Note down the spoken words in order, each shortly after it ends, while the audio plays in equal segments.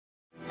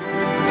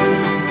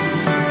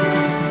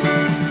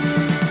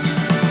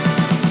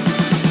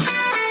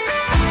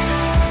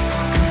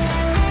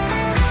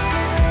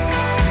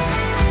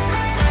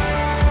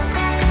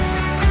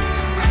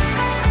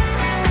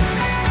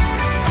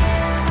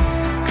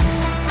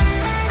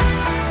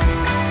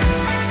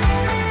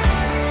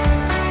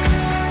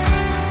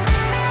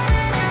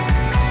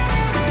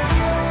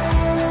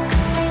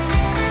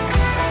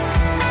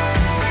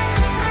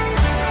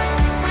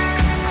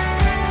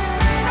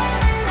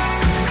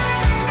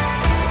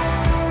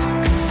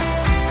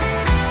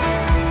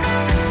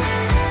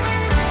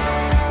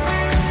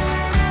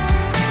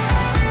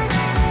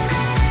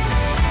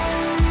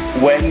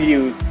When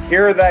you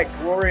hear that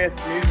glorious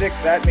music,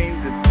 that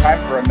means it's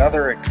time for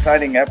another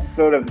exciting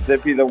episode of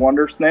Zippy the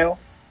Wonder Snail.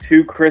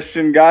 Two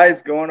Christian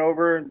guys going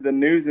over the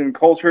news and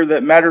culture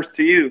that matters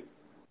to you.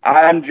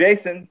 I'm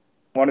Jason,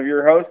 one of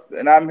your hosts,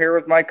 and I'm here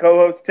with my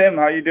co-host Tim.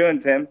 How you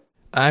doing, Tim?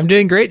 I'm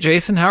doing great,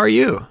 Jason. How are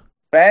you?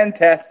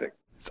 Fantastic.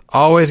 It's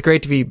always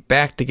great to be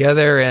back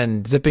together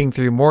and zipping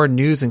through more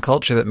news and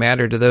culture that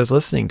matter to those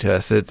listening to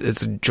us.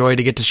 It's a joy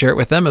to get to share it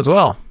with them as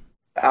well.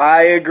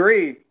 I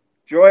agree.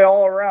 Joy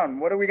all around.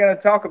 What are we going to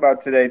talk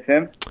about today,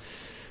 Tim?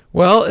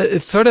 Well,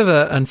 it's sort of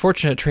an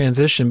unfortunate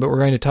transition, but we're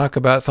going to talk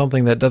about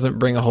something that doesn't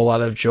bring a whole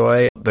lot of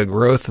joy, the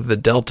growth of the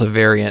Delta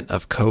variant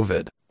of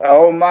COVID.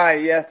 Oh my,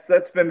 yes,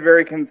 that's been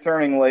very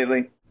concerning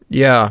lately.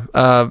 Yeah,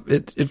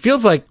 it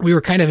feels like we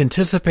were kind of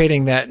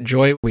anticipating that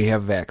joy. We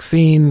have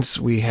vaccines,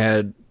 we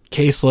had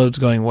caseloads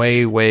going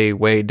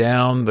way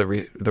down, the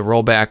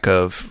rollback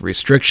of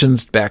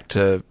restrictions back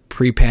to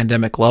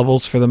pre-pandemic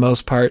levels for the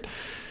most part.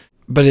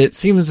 But it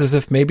seems as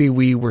if maybe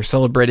we were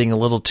celebrating a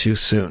little too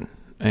soon.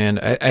 And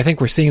I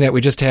think we're seeing that. We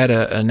just had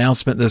an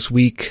announcement this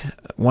week,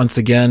 once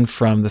again,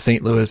 from the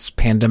St. Louis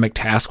Pandemic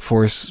Task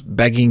Force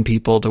begging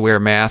people to wear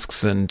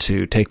masks and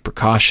to take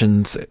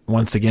precautions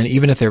once again,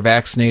 even if they're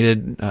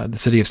vaccinated. The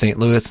city of St.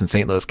 Louis and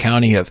St. Louis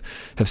County have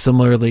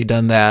similarly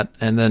done that.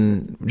 And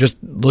then just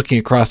looking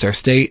across our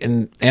state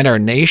and our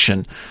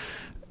nation,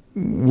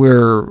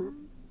 we're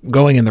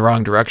going in the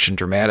wrong direction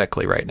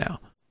dramatically right now.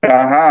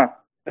 Uh-huh.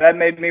 That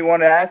made me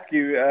want to ask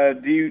you,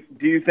 do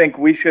you think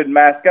we should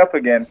mask up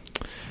again?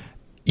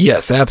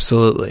 Yes,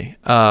 absolutely.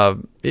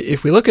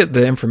 If we look at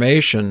the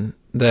information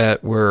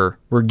that we're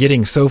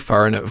getting so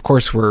far, and of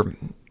course we're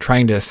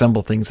trying to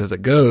assemble things as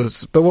it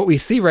goes, but what we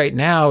see right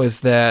now is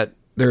that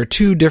there are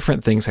two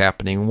different things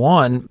happening.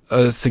 One,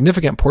 a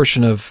significant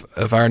portion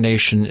of our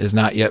nation is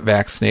not yet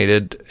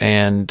vaccinated,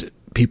 and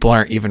people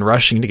aren't even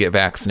rushing to get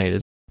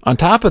vaccinated. On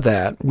top of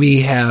that,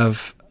 we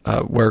have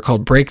what are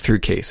called breakthrough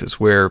cases,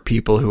 where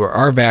people who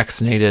are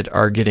vaccinated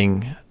are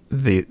getting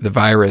the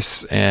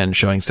virus and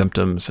showing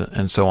symptoms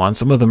and so on.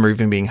 Some of them are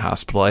even being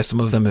hospitalized. Some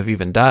of them have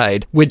even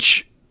died,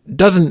 which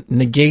doesn't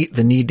negate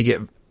the need to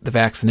get the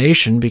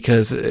vaccination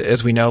because,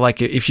 as we know,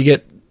 like if you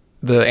get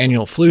the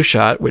annual flu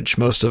shot, which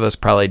most of us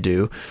probably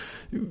do,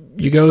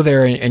 you go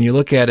there and you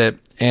look at it,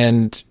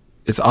 and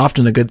it's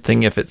often a good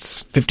thing if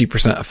it's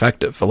 50%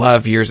 effective. A lot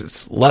of years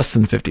it's less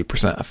than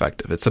 50%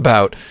 effective. It's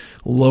about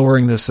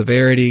lowering the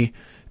severity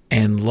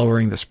and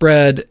lowering the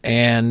spread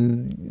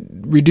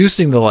and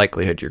reducing the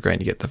likelihood you're going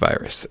to get the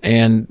virus.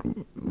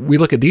 And we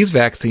look at these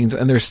vaccines,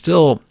 and they're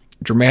still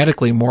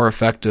dramatically more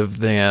effective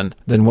than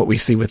what we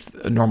see with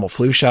a normal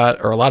flu shot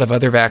or a lot of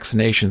other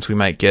vaccinations we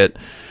might get.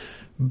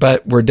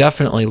 But we're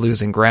definitely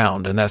losing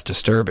ground, and that's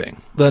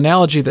disturbing. The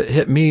analogy that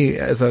hit me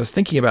as I was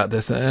thinking about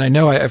this, and I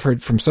know I've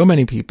heard from so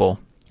many people,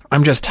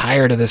 I'm just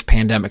tired of this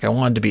pandemic. I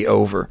want it to be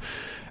over.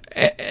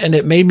 And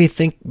it made me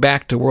think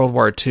back to World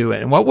War II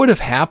and what would have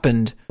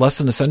happened less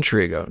than a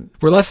century ago.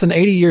 We're less than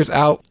 80 years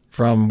out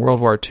from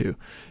World War II.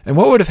 And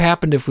what would have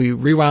happened if we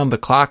rewound the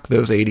clock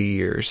those 80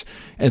 years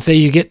and say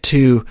you get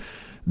to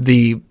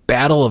the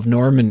Battle of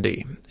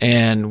Normandy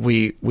and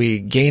we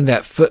gained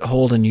that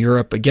foothold in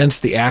Europe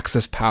against the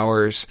Axis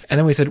powers. And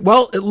then we said,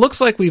 well, it looks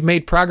like we've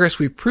made progress.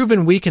 We've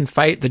proven we can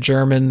fight the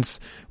Germans.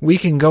 We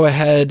can go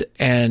ahead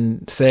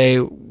and say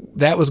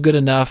that was good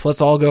enough.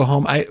 Let's all go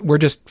home. We're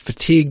just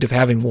fatigued of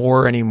having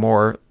war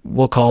anymore.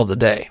 We'll call it a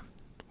day.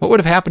 What would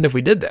have happened if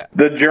we did that?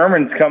 The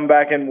Germans come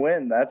back and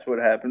win. That's what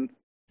happens.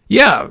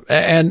 Yeah,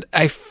 and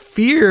I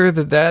fear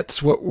that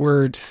that's what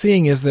we're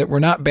seeing, is that we're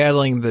not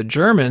battling the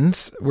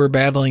Germans, we're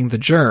battling the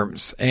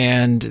germs.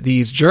 And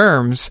these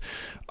germs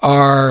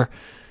are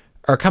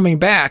coming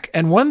back.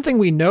 And one thing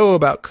we know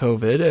about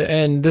COVID,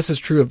 and this is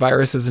true of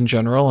viruses in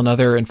general and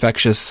other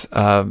infectious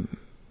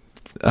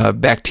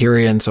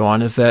bacteria and so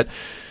on, is that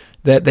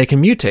they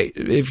can mutate.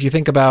 If you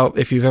think about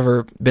if you've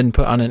ever been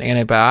put on an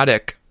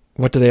antibiotic,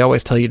 what do they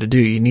always tell you to do?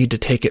 You need to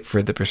take it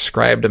for the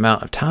prescribed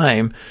amount of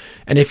time.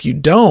 And if you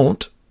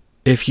don't,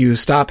 if you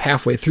stop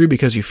halfway through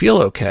because you feel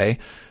okay,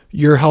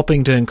 you're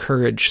helping to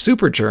encourage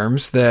super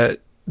germs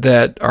that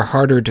are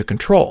harder to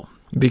control,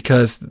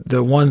 because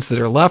the ones that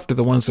are left are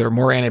the ones that are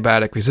more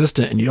antibiotic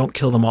resistant, and you don't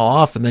kill them all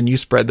off, and then you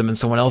spread them and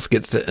someone else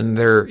gets it and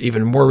they're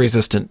even more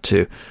resistant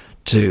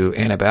to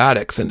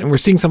antibiotics. And we're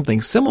seeing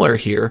something similar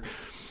here,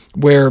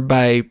 where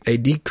by a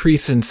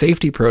decrease in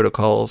safety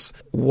protocols,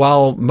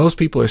 while most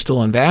people are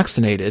still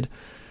unvaccinated,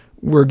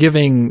 we're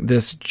giving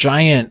this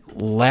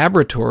giant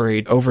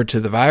laboratory over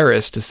to the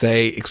virus to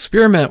say,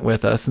 experiment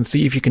with us and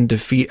see if you can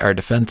defeat our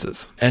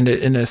defenses. And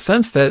in a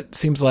sense, that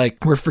seems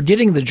like we're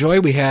forgetting the joy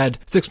we had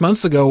 6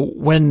 months ago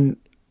when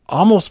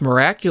almost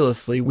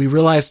miraculously we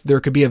realized there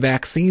could be a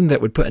vaccine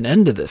that would put an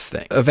end to this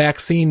thing. A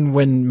vaccine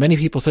when many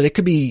people said it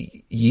could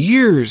be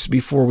years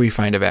before we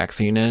find a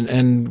vaccine.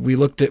 And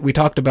we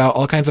talked about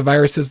all kinds of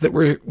viruses that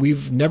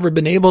we've never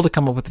been able to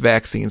come up with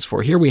vaccines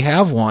for. Here we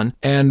have one,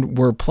 and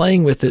we're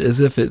playing with it as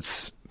if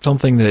it's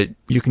something that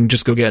you can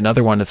just go get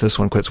another one if this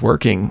one quits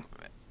working.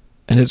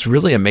 And it's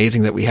really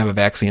amazing that we have a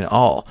vaccine at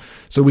all.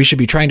 So we should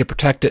be trying to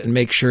protect it and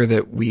make sure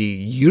that we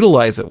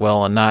utilize it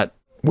well and not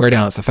wear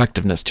down its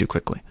effectiveness too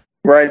quickly.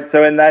 Right.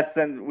 So in that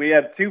sense, we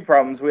have two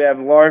problems. We have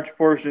large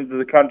portions of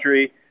the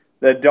country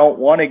that don't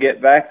want to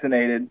get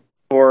vaccinated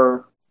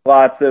for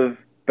lots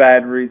of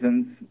bad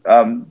reasons.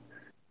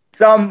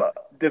 Some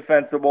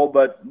defensible,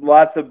 but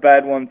lots of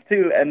bad ones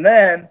too. And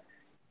then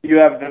you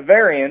have the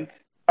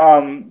variant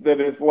that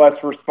is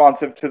less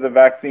responsive to the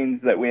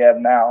vaccines that we have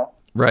now.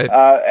 Right.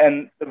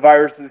 And the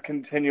virus is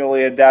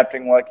continually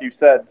adapting, like you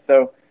said.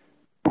 So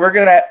we're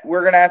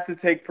gonna have to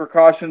take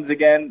precautions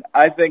again.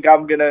 I think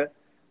I'm gonna,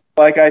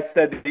 like I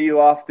said to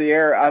you off the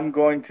air, I'm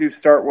going to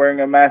start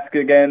wearing a mask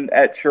again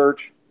at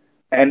church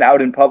and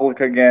out in public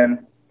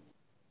again.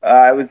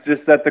 I was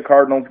just at the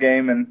Cardinals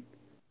game and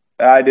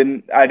I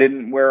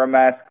didn't wear a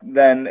mask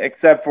then,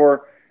 except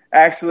for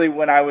actually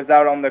when I was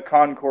out on the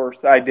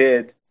concourse, I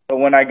did. But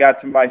when I got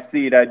to my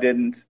seat, I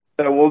didn't.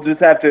 So we'll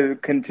just have to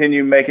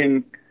continue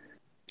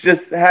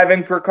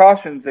having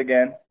precautions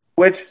again,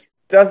 which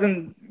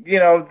doesn't,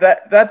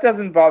 that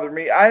doesn't bother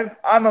me.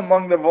 I'm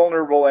among the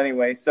vulnerable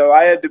anyway, so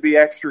I had to be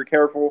extra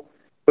careful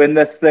when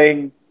this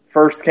thing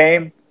first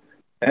came,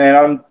 and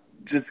I'm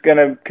just going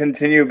to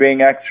continue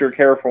being extra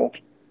careful.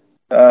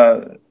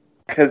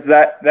 Because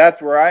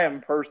that's where I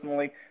am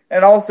personally.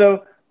 And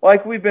also,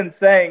 like we've been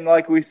saying,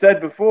 like we said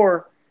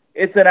before,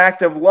 it's an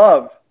act of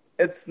love.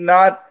 It's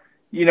not,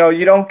 you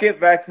don't get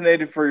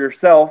vaccinated for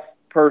yourself,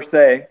 per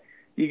se.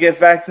 You get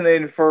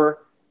vaccinated for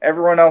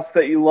everyone else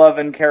that you love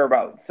and care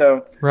about.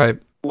 So right.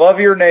 Love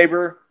your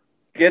neighbor,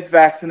 get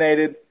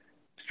vaccinated,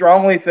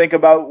 strongly think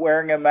about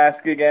wearing a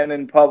mask again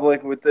in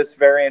public with this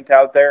variant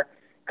out there.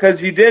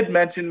 Because you did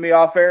mention me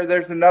off air,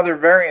 there's another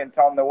variant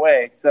on the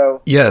way.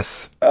 So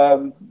yes,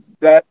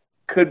 that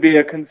could be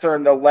a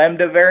concern. The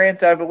Lambda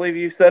variant, I believe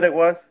you said it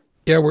was.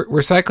 Yeah,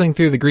 we're cycling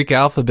through the Greek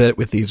alphabet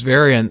with these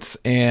variants,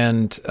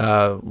 and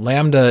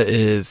Lambda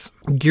is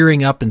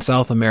gearing up in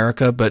South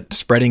America, but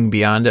spreading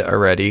beyond it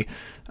already.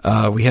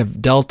 We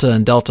have Delta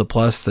and Delta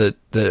Plus that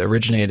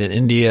originate in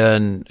India,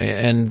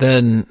 and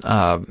then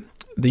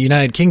the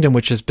United Kingdom,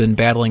 which has been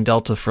battling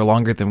Delta for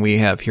longer than we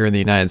have here in the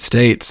United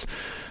States,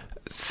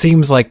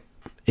 seems like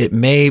it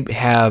may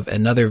have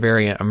another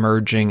variant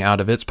emerging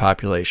out of its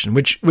population,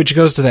 which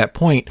goes to that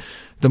point.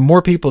 The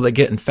more people that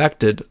get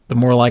infected, the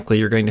more likely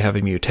you're going to have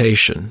a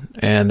mutation,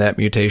 and that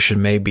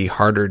mutation may be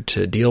harder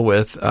to deal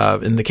with.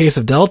 In the case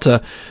of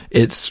Delta,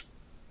 it's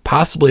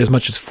possibly as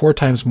much as 4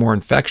 times more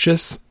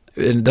infectious.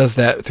 It does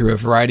that through a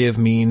variety of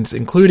means,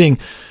 including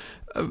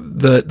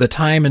the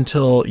time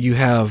until you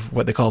have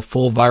what they call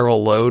full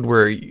viral load,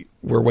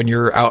 where when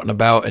you're out and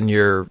about and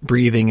you're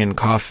breathing and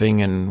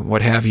coughing and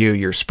what have you,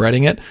 you're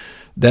spreading it.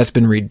 That's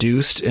been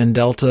reduced in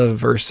Delta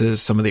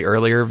versus some of the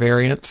earlier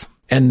variants.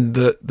 And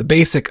the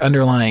basic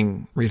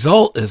underlying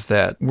result is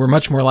that we're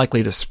much more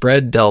likely to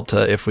spread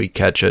Delta if we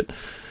catch it.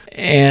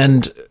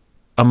 And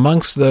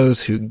amongst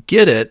those who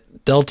get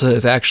it, Delta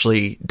is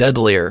actually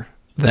deadlier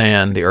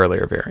than the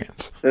earlier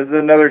variants. This is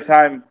another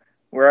time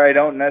where I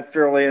don't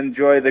necessarily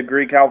enjoy the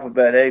Greek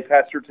alphabet,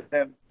 Pastor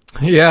Tim?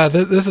 Yeah,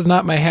 this is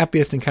not my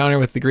happiest encounter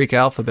with the Greek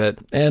alphabet.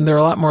 And there are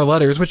a lot more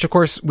letters, which, of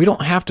course, we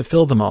don't have to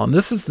fill them all. And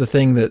this is the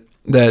thing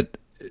that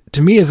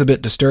to me is a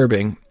bit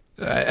disturbing.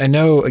 I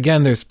know,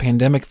 again, there's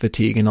pandemic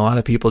fatigue, and a lot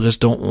of people just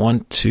don't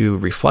want to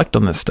reflect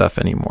on this stuff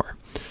anymore.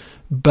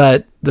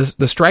 But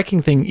the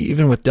striking thing,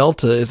 even with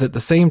Delta, is at the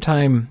same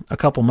time, a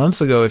couple months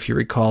ago, if you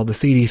recall, the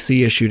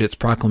CDC issued its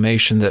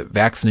proclamation that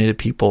vaccinated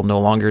people no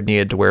longer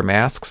needed to wear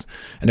masks,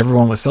 and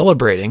everyone was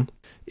celebrating.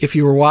 If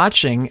you were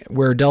watching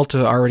where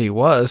Delta already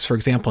was, for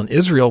example, in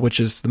Israel, which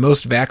is the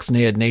most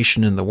vaccinated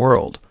nation in the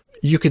world,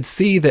 you could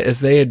see that as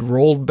they had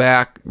rolled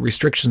back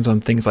restrictions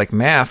on things like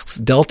masks,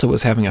 Delta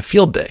was having a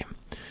field day.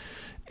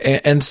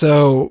 And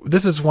so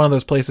this is one of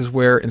those places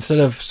where instead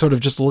of sort of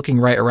just looking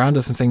right around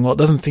us and saying, well, it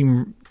doesn't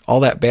seem all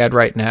that bad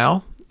right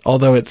now,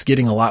 although it's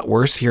getting a lot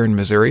worse here in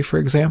Missouri, for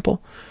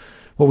example,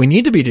 what we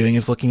need to be doing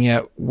is looking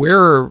at where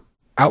are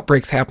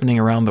outbreaks happening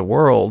around the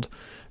world,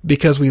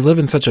 because we live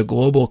in such a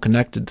global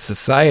connected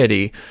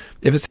society.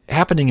 If it's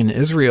happening in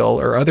Israel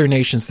or other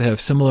nations that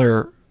have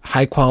similar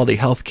high quality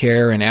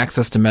healthcare and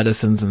access to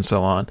medicines and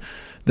so on,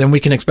 then we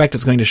can expect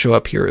it's going to show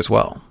up here as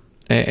well.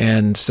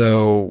 And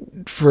so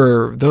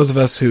for those of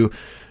us who've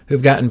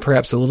gotten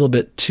perhaps a little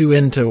bit too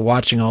into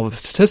watching all the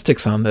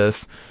statistics on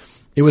this,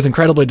 it was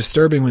incredibly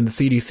disturbing when the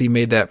CDC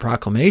made that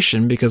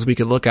proclamation, because we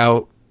could look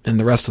out in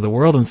the rest of the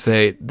world and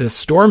say, this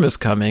storm is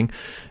coming.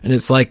 And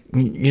it's like,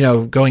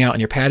 going out on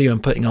your patio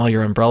and putting all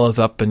your umbrellas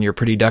up and your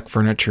pretty deck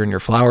furniture and your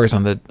flowers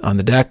on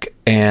the deck,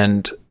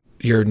 and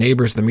your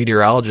neighbors, the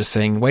meteorologist,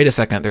 saying, wait a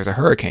second, there's a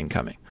hurricane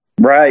coming.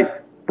 Right.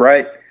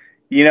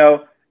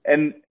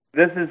 And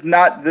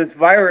this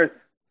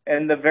virus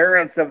and the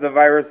variants of the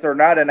virus are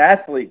not an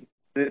athlete.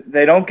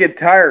 They don't get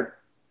tired.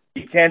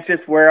 You can't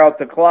just wear out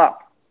the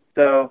clock.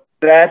 So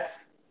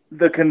that's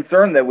the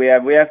concern that we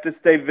have. We have to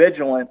stay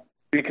vigilant,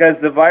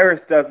 because the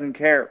virus doesn't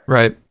care.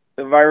 Right.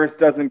 The virus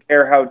doesn't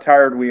care how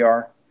tired we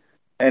are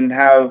and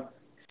how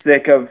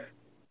sick of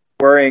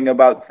worrying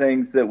about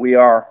things that we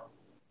are.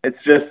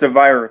 It's just a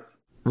virus.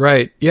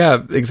 Right.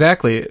 Yeah,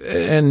 exactly.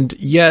 And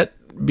yet,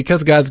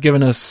 because God's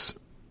given us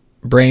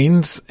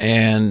brains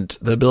and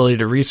the ability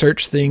to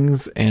research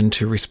things and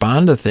to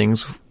respond to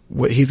things,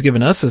 what he's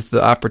given us is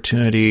the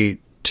opportunity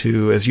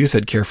to, as you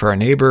said, care for our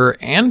neighbor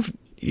and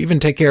even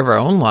take care of our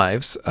own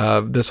lives.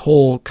 This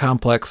whole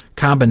complex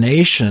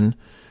combination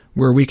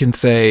where we can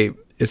say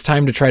it's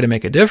time to try to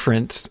make a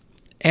difference.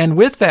 And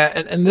with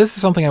that, and this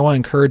is something I want to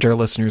encourage our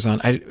listeners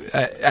on.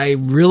 I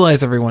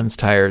realize everyone's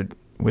tired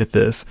with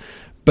this,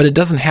 but it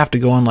doesn't have to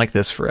go on like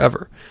this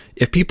forever.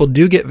 If people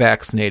do get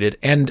vaccinated,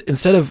 and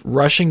instead of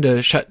rushing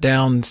to shut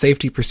down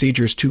safety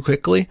procedures too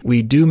quickly,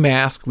 we do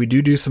mask, we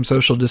do some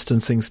social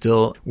distancing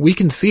still, we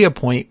can see a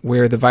point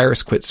where the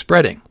virus quits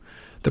spreading.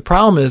 The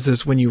problem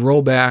is when you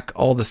roll back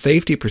all the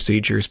safety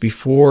procedures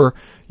before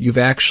you've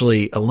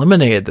actually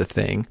eliminated the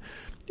thing,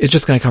 it's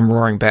just going to come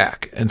roaring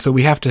back. And so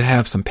we have to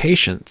have some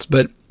patience,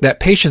 but that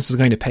patience is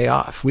going to pay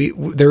off.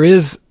 There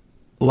is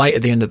light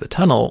at the end of the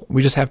tunnel.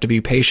 We just have to be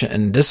patient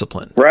and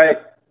disciplined. Right.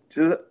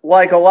 Just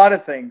like a lot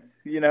of things,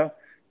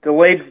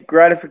 delayed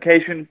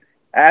gratification,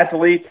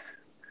 athletes,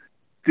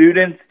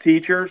 students,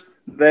 teachers,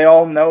 they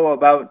all know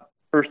about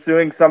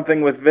pursuing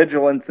something with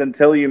vigilance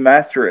until you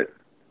master it.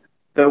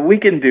 So we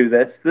can do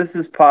this. This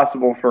is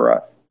possible for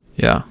us.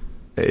 Yeah,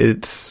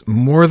 it's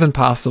more than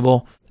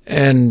possible.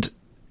 And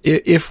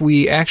if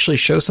we actually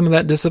show some of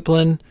that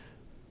discipline,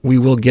 we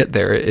will get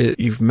there.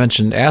 You've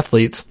mentioned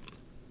athletes.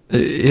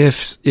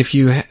 If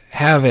you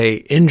have a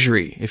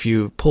injury, if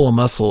you pull a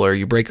muscle or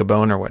you break a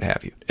bone or what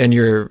have you, and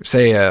you're,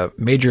 say, a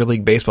Major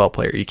League Baseball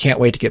player, you can't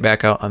wait to get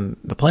back out on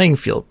the playing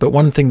field. But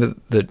one thing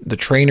that the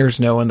trainers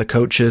know and the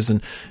coaches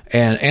and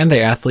the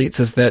athletes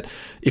is that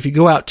if you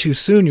go out too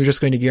soon, you're just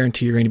going to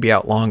guarantee you're going to be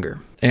out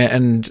longer.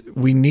 And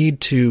we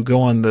need to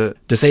go on the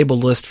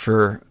disabled list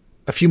for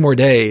a few more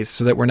days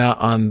so that we're not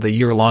on the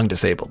year-long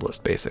disabled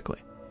list, basically.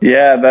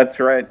 Yeah, that's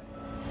right.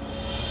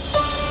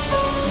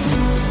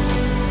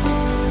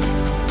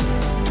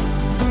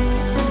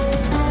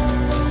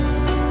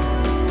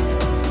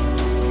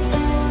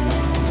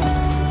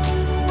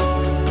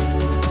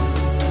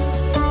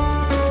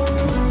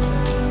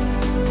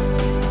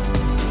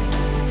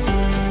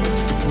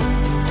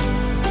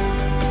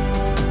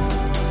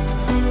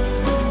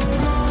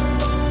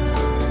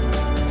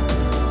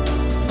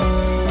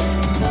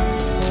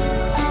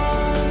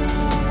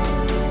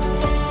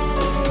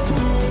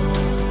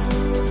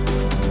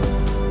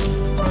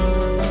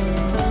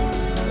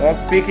 Well,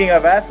 speaking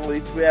of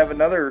athletes, we have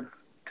another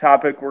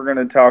topic we're going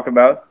to talk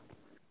about,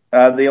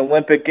 the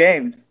Olympic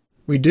Games.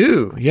 We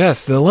do,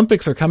 yes. The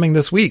Olympics are coming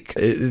this week.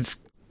 It's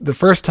the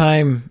first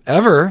time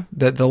ever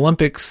that the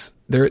Olympics,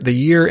 the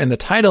year and the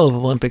title of the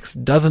Olympics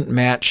doesn't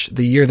match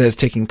the year that it's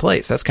taking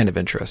place. That's kind of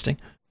interesting.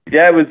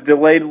 Yeah, it was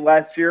delayed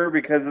last year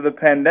because of the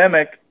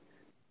pandemic.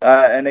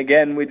 And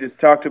again, we just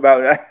talked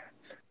about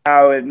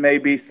how it may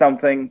be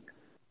something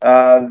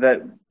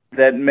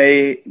that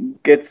may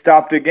get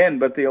stopped again,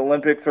 but the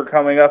Olympics are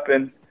coming up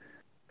in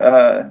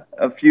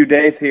a few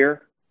days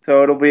here,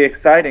 so it'll be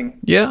exciting.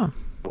 Yeah.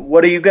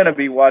 What are you going to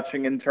be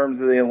watching in terms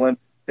of the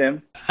Olympics,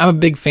 Tim? I'm a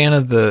big fan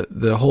of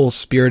the whole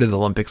spirit of the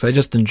Olympics. I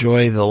just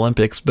enjoy the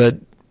Olympics, but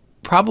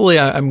probably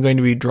I'm going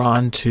to be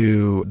drawn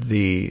to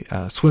the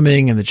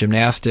swimming and the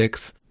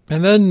gymnastics.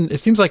 And then it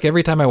seems like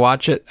every time I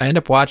watch it, I end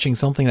up watching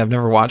something I've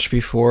never watched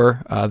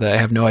before that I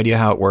have no idea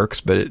how it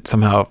works, but it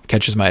somehow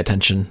catches my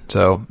attention.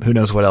 So who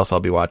knows what else I'll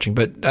be watching.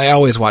 But I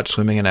always watch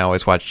swimming and I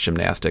always watch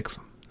gymnastics.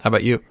 How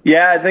about you?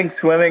 Yeah, I think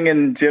swimming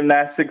and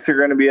gymnastics are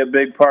going to be a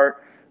big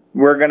part.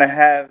 We're going to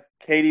have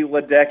Katie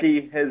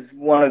Ledecky as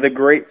one of the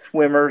great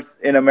swimmers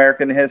in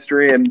American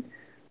history, and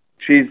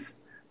she's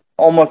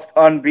almost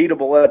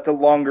unbeatable at the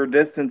longer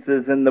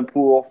distances in the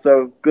pool.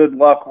 So good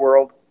luck,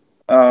 world.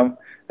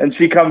 And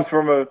she comes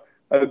from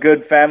a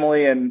good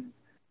family, and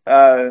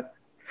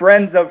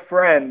friends of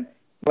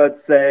friends,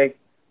 let's say,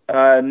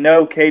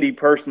 know Katie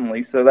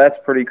personally. So that's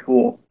pretty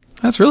cool.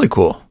 That's really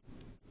cool.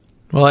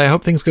 Well, I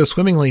hope things go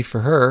swimmingly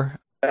for her.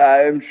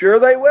 I'm sure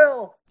they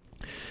will.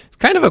 It's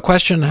kind of a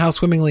question how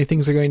swimmingly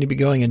things are going to be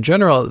going in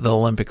general at the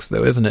Olympics,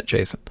 though, isn't it,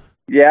 Jason?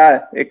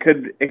 Yeah, it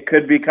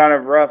could be kind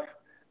of rough.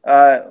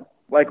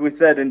 Like we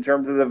said, in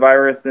terms of the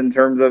virus, in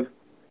terms of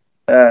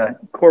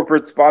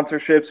corporate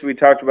sponsorships, we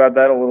talked about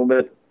that a little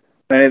bit.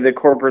 Many of the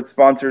corporate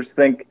sponsors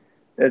think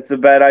it's a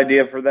bad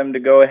idea for them to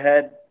go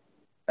ahead,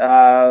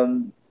 but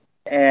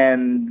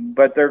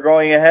they're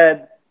going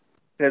ahead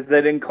because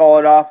they didn't call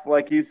it off,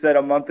 like you said,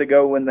 a month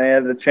ago when they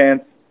had the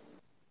chance.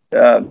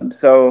 And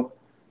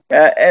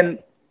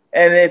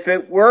if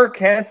it were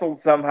canceled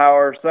somehow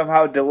or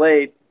somehow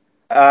delayed,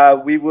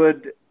 we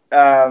would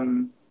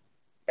end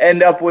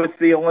up with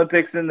the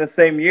Olympics in the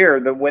same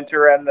year, the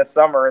winter and the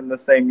summer in the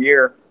same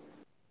year,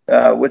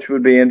 which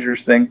would be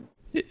interesting.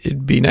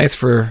 It'd be nice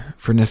for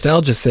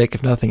nostalgia's sake,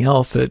 if nothing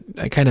else.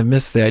 I kind of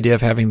miss the idea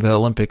of having the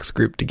Olympics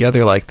grouped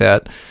together like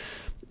that.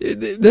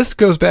 This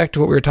goes back to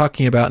what we were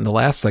talking about in the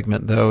last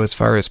segment, though, as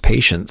far as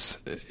patience.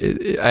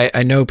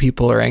 I know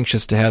people are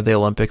anxious to have the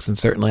Olympics, and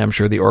certainly I'm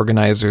sure the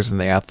organizers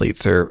and the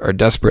athletes are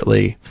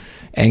desperately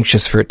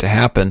anxious for it to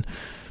happen.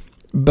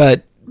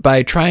 But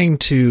by trying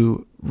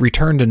to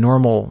return to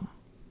normal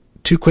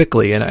too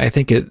quickly, and I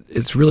think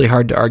it's really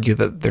hard to argue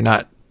that they're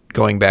not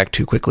going back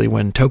too quickly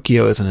when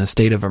Tokyo is in a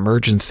state of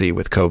emergency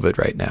with COVID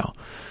right now.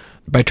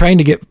 By trying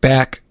to get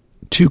back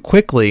too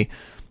quickly,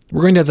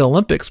 we're going to have the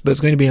Olympics, but it's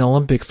going to be an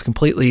Olympics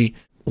completely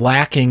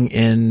lacking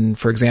in,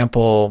 for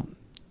example,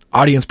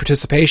 audience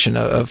participation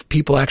of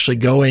people actually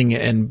going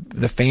and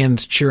the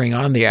fans cheering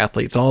on the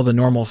athletes, all the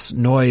normal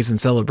noise and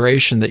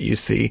celebration that you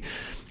see,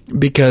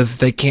 because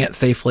they can't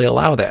safely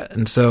allow that.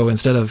 And so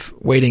instead of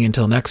waiting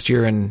until next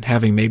year and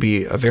having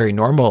maybe a very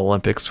normal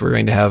Olympics, we're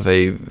going to have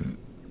a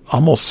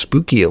almost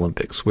spooky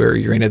Olympics where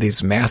you're going to have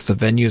these massive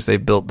venues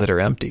they've built that are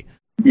empty.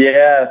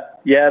 Yeah,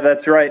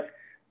 that's right.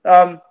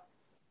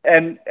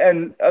 And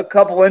a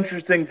couple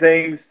interesting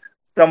things,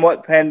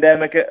 somewhat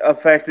pandemic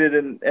affected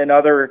and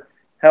other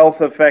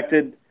health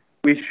affected.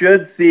 We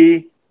should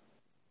see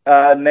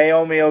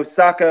Naomi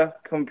Osaka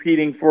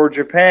competing for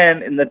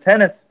Japan in the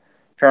tennis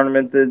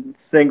tournament, the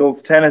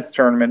singles tennis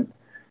tournament.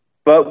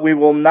 But we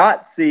will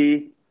not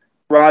see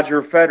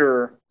Roger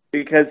Federer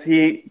because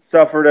he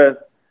suffered a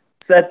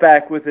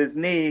setback with his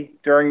knee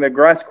during the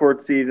grass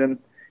court season,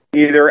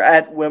 either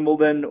at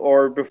Wimbledon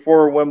or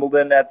before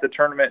Wimbledon at the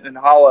tournament in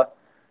Halle.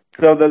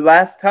 So the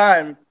last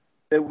time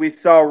that we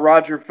saw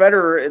Roger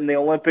Federer in the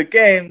Olympic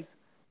Games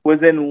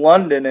was in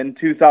London in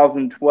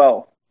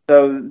 2012.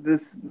 So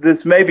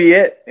this may be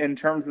it in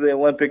terms of the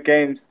Olympic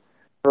Games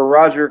for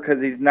Roger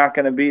because he's not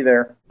going to be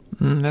there.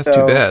 That's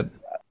too bad.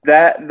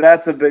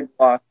 That's a big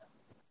loss.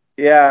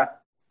 Yeah.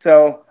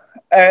 So,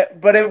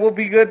 but it will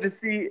be good to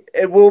see.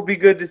 It will be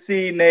good to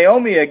see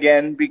Naomi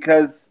again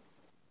because,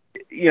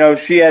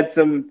 she had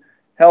some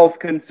health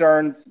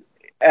concerns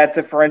at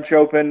the French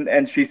Open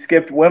and she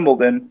skipped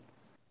Wimbledon.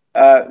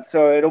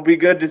 So it'll be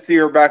good to see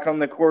her back on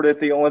the court at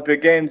the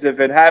Olympic Games. If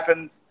it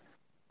happens,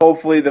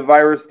 hopefully the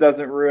virus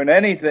doesn't ruin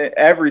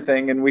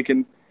everything, and we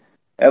can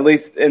at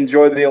least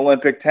enjoy the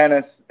Olympic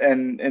tennis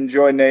and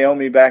enjoy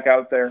Naomi back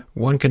out there.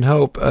 One can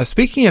hope.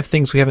 Speaking of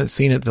things we haven't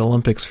seen at the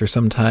Olympics for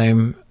some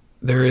time,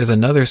 there is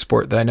another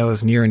sport that I know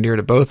is near and dear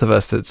to both of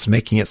us that's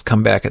making its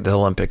comeback at the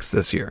Olympics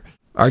this year.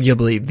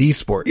 Arguably the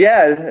sport.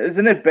 Yeah,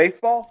 isn't it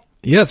baseball?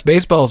 Yes,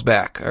 baseball's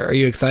back. Are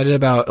you excited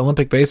about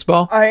Olympic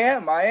baseball? I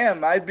am.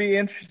 I'd be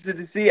interested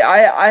to see.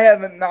 I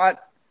haven't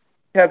not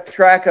kept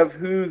track of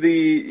who the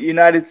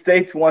United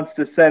States wants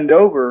to send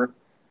over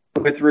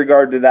with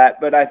regard to that,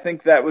 but I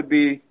think that would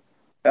be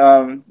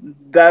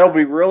that'll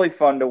be really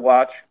fun to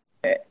watch,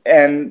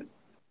 and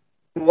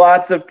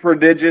lots of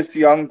prodigious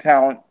young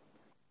talent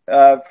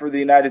for the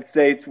United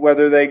States.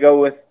 Whether they go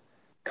with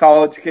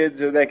college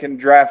kids or they can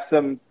draft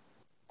some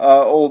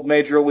old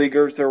major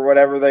leaguers or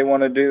whatever they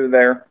want to do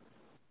there,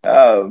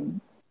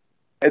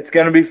 it's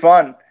going to be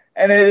fun,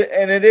 and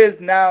it is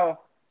now.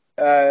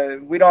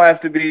 We don't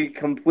have to be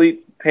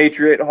complete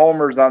Patriot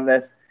homers on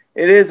this.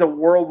 It is a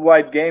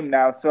worldwide game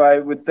now, so I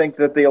would think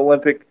that the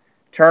Olympic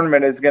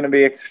tournament is going to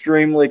be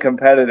extremely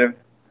competitive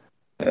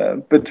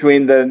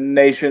between the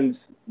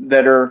nations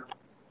that are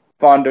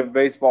fond of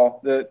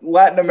baseball. The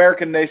Latin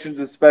American nations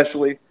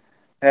especially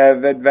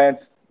have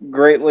advanced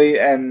greatly,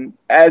 and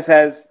as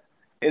has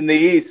in the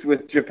East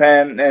with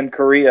Japan and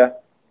Korea.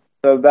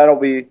 So that'll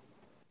be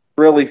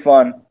really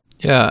fun.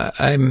 Yeah,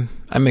 I'm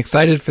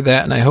excited for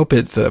that, and I hope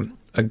it's a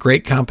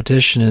great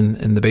competition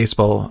in the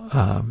baseball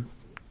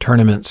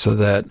tournament so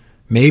that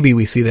maybe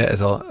we see that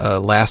as a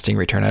lasting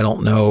return. I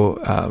don't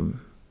know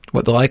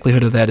what the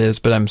likelihood of that is,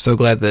 but I'm so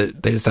glad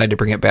that they decided to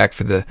bring it back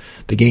for the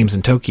games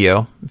in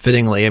Tokyo.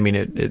 Fittingly, I mean,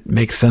 it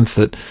makes sense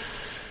that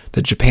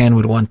Japan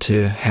would want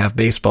to have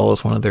baseball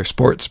as one of their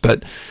sports,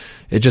 but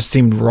it just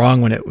seemed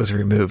wrong when it was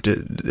removed.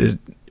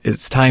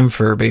 It's time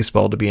for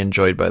baseball to be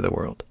enjoyed by the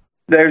world.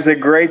 There's a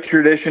great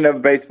tradition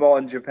of baseball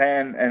in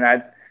Japan,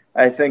 and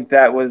I think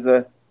that was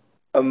a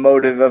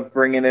motive of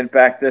bringing it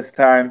back this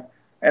time.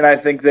 And I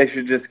think they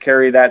should just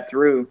carry that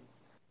through.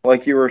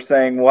 Like you were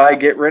saying, why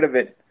get rid of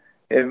it?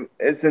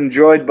 It's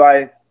enjoyed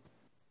by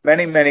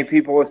many, many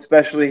people,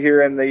 especially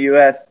here in the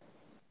U.S.,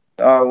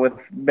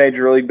 with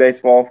Major League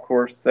Baseball, of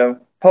course. So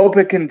hope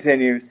it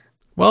continues.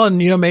 Well, and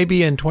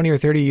maybe in 20 or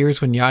 30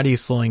 years when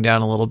Yadi's slowing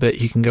down a little bit,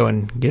 he can go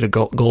and get a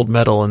gold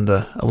medal in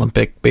the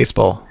Olympic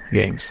baseball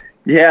games.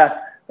 Yeah.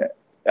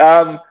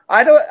 That's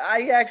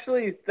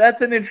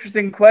an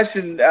interesting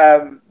question.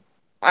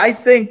 I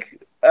think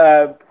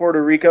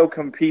Puerto Rico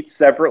competes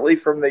separately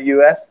from the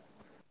U.S.,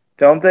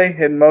 don't they,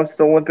 in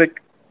most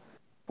Olympic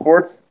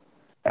sports?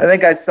 I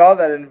think I saw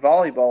that in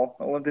volleyball,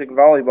 Olympic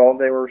volleyball.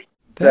 They were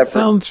That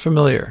sounds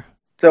familiar.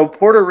 So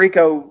Puerto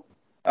Rico,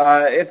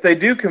 if they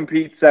do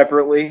compete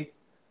separately,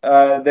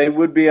 they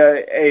would be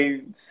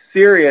a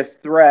serious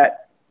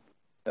threat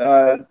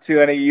to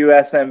any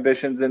U.S.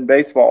 ambitions in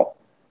baseball,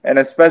 and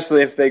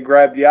especially if they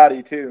grabbed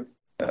Yadi, too.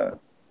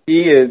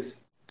 He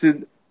is...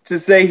 To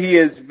say he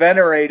is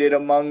venerated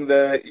among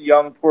the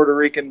young Puerto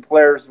Rican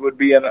players would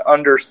be an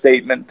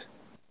understatement.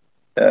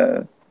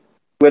 When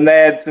they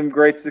had some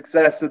great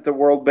success at the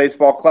World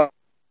Baseball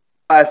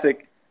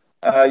Classic,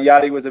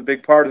 Yadi was a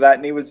big part of that,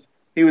 and he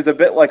was a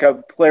bit like a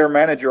player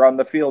manager on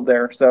the field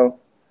there. So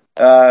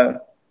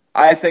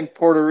I think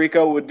Puerto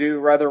Rico would do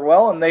rather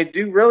well, and they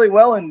do really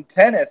well in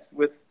tennis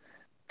with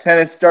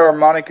tennis star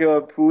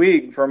Monica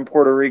Puig from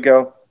Puerto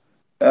Rico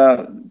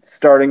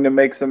starting to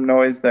make some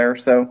noise there.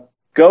 So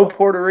go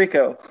Puerto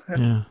Rico.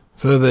 Yeah.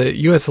 So the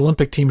U.S.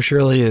 Olympic team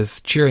surely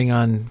is cheering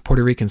on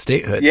Puerto Rican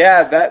statehood.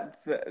 Yeah,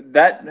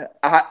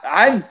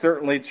 I'm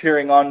certainly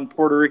cheering on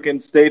Puerto Rican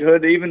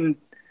statehood, even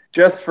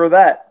just for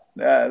that.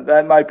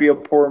 That might be a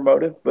poor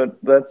motive, but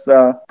that's...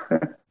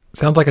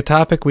 Sounds like a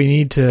topic we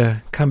need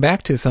to come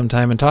back to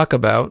sometime and talk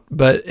about.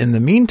 But in the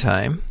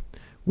meantime,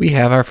 we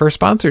have our first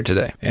sponsor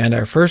today. And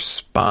our first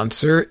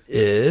sponsor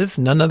is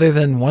none other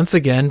than, once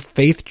again,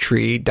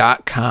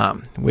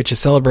 faithtree.com, which is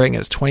celebrating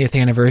its 20th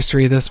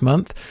anniversary this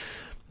month.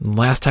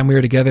 Last time we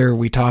were together,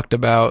 we talked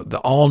about the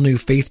all-new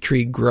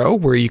Faithtree Grow,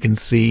 where you can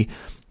see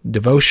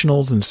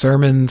devotionals and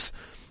sermons,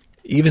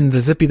 even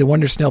the Zippy the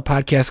Wonder Snail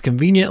podcast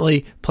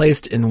conveniently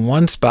placed in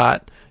one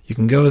spot. You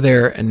can go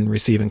there and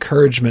receive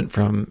encouragement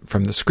from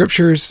the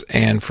scriptures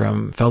and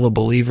from fellow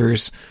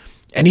believers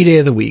any day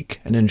of the week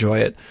and enjoy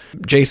it.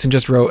 Jason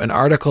just wrote an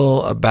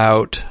article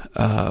about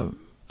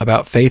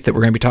faith that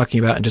we're going to be talking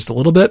about in just a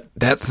little bit.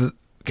 That's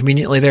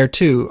conveniently there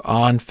too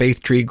on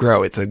Faithtree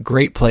Grow. It's a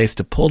great place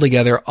to pull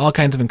together all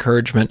kinds of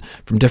encouragement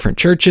from different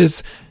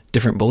churches,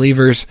 different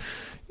believers.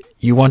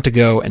 You want to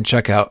go and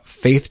check out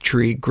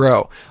Faithtree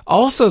Grow.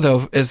 Also,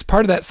 though, as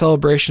part of that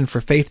celebration for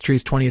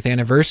Faithtree's 20th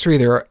anniversary,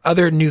 there are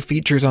other new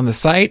features on the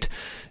site,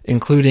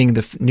 including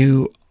the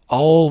new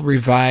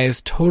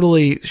all-revised,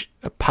 totally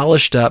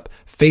polished up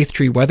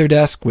Faithtree Weather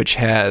Desk, which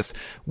has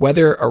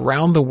weather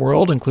around the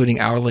world,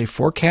 including hourly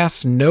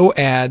forecasts, no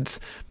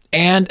ads,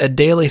 and a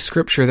daily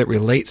scripture that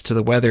relates to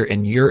the weather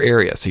in your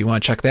area. So you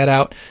want to check that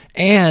out.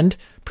 And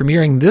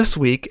premiering this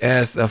week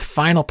as the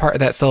final part of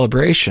that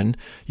celebration,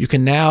 you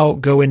can now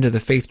go into the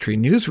Faithtree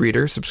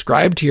newsreader,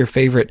 subscribe to your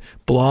favorite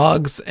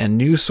blogs and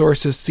news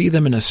sources, see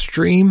them in a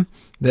stream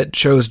that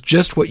shows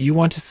just what you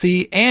want to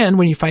see. And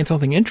when you find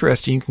something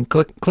interesting, you can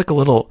click a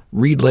little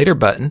read later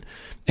button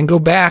and go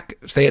back,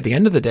 say at the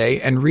end of the day,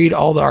 and read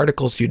all the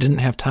articles you didn't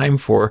have time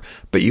for,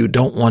 but you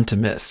don't want to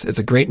miss. It's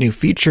a great new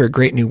feature, a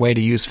great new way to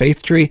use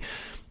Faithtree,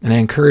 and I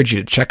encourage you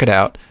to check it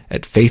out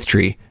at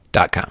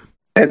faithtree.com.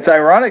 It's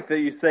ironic that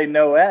you say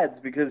no ads,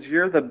 because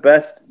you're the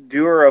best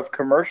doer of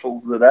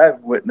commercials that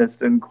I've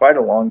witnessed in quite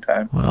a long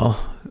time.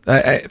 Well,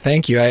 I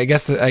thank you. I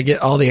guess I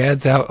get all the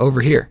ads out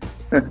over here.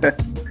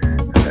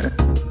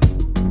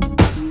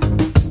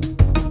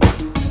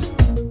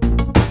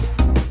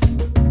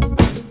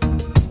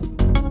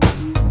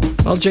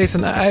 Well,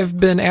 Jason, I've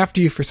been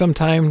after you for some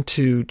time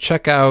to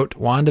check out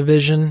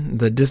WandaVision,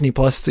 the Disney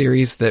Plus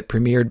series that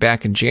premiered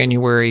back in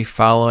January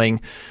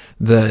following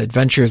the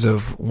adventures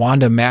of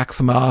Wanda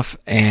Maximoff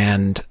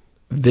and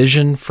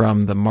Vision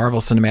from the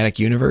Marvel Cinematic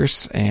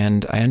Universe.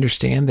 And I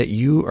understand that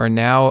you are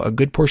now a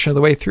good portion of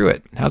the way through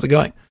it. How's it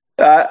going?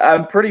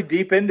 I'm pretty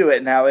deep into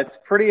it now. It's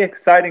pretty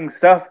exciting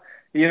stuff.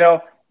 You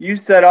know, you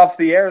said off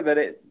the air that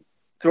it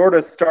sort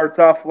of starts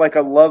off like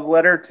a love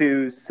letter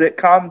to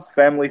sitcoms,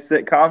 family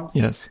sitcoms.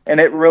 Yes. And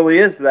it really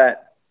is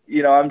that.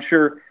 You know, I'm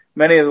sure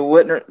many of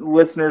the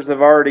listeners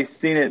have already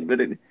seen it, but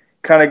it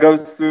kind of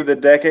goes through the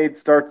decades,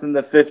 starts in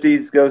the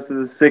 50s, goes to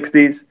the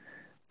 60s,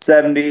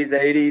 70s,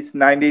 80s,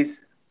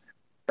 90s,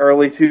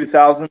 early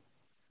 2000s.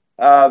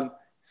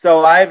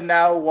 So I've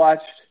now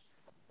watched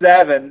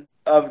 7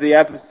 of the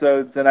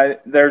episodes, and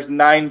there's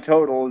 9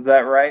 total. Is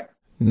that right?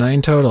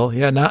 9 total.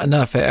 Yeah, not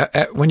enough.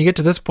 When you get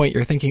to this point,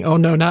 you're thinking, oh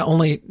no,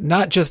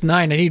 not just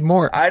 9, I need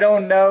more. I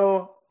don't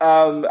know.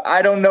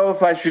 I don't know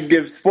if I should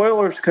give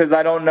spoilers, because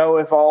I don't know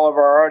if all of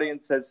our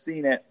audience has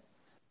seen it.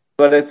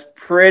 But it's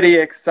pretty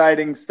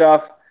exciting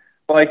stuff.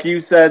 Like you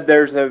said,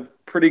 there's a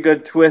pretty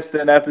good twist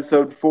in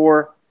episode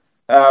 4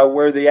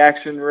 where the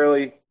action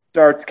really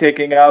starts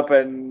kicking up,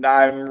 and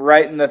I'm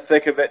right in the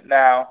thick of it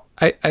now.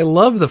 I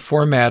love the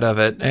format of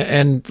it.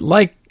 And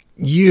like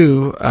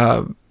you,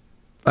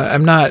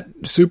 I'm not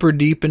super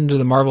deep into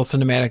the Marvel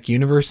Cinematic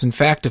Universe. In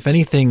fact, if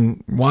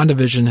anything,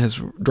 WandaVision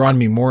has drawn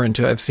me more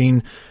into it. I've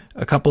seen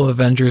a couple of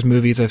Avengers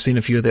movies. I've seen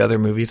a few of the other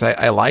movies.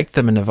 I like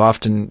them and have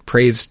often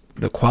praised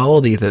the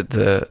quality that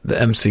the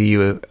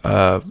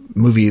MCU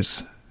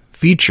movies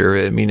feature.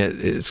 I mean,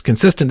 it's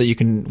consistent that you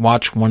can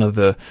watch one of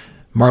the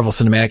Marvel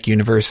Cinematic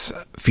Universe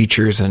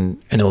features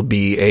and it'll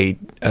be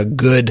a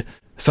good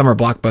summer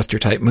blockbuster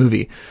type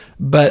movie.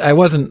 But I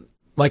wasn't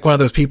like one of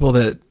those people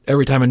that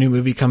every time a new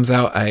movie comes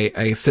out,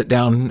 I sit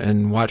down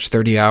and watch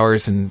 30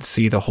 hours and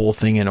see the whole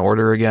thing in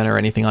order again or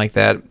anything like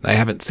that. I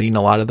haven't seen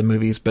a lot of the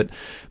movies, but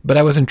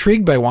I was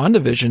intrigued by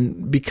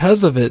WandaVision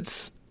because of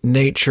its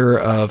nature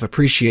of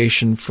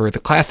appreciation for the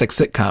classic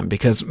sitcom,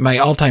 because my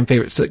all-time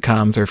favorite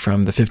sitcoms are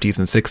from the 50s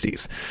and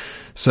 60s.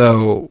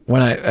 So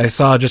when I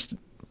saw just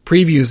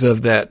previews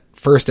of that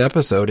first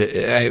episode,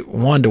 I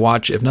wanted to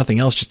watch, if nothing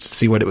else, just to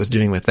see what it was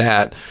doing with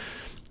that.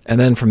 And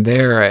then from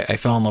there, I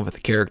fell in love with the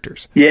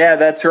characters. Yeah,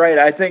 that's right.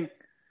 I think,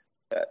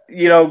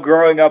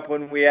 growing up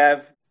when we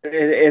have,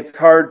 it's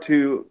hard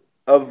to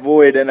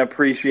avoid an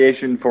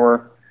appreciation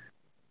for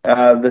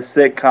the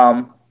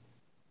sitcom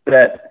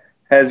that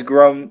has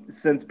grown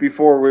since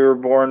before we were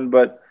born,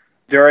 but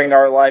during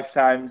our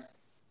lifetimes.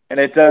 And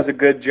it does a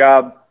good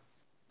job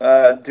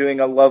doing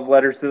a love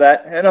letter to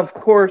that. And of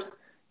course,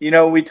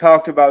 we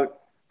talked about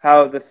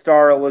how the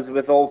star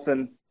Elizabeth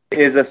Olsen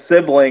is a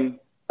sibling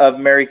of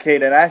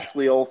Mary-Kate and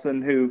Ashley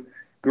Olsen, who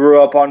grew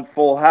up on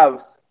Full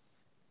House.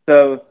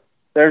 So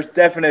there's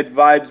definite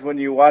vibes when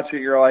you watch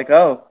it. You're like,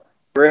 oh,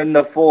 we're in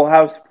the Full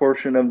House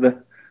portion of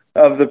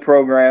the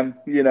program,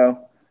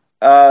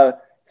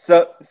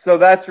 So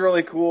that's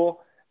really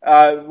cool.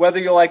 Whether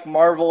you like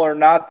Marvel or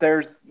not,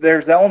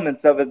 there's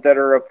elements of it that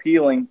are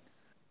appealing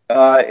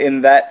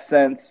in that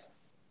sense.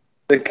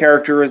 The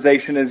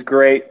characterization is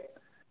great.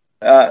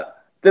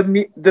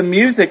 The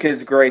music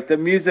is great. The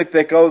music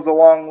that goes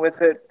along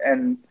with it,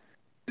 and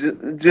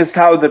just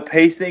how the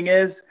pacing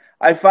is.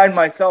 I find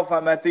myself,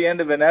 I'm at the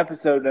end of an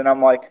episode and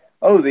I'm like,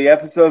 oh, the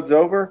episode's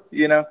over?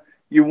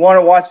 You want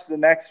to watch the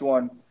next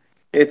one.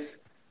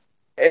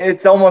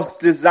 It's almost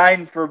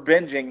designed for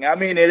binging. I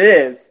mean, it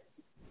is.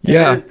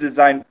 Yeah. It is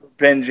designed for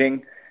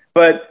binging.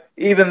 But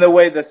even the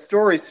way the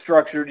story's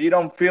structured, you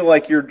don't feel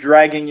like you're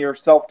dragging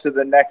yourself to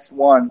the next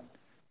one.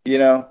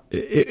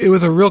 It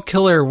was a real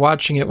killer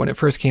watching it when it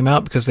first came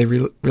out, because they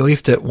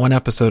released it one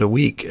episode a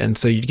week, and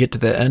so you'd get to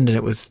the end, and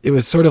it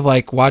was sort of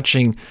like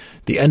watching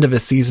the end of a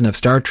season of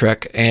Star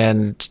Trek,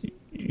 and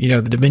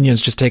the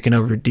Dominion's just taken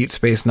over Deep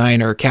Space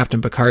Nine, or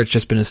Captain Picard's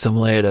just been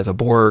assimilated as a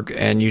Borg,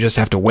 and you just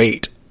have to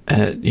wait.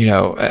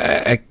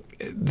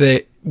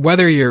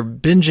 Whether you're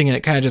binging and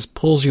it kind of just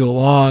pulls you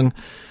along,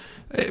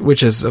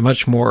 which is a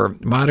much more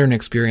modern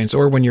experience,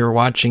 or when you're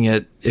watching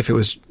it, if it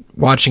was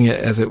watching it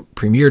as it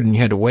premiered and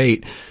you had to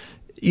wait,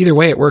 either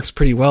way it works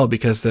pretty well,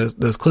 because those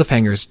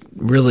cliffhangers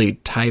really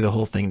tie the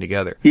whole thing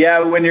together.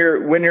 Yeah, when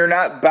you're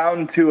not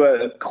bound to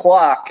a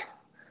clock,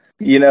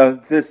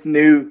 this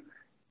new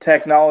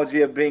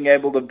technology of being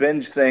able to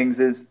binge things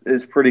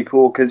is pretty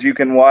cool, because you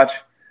can watch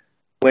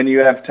when you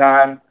have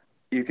time,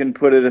 you can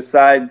put it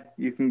aside,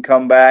 you can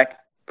come back.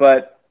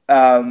 But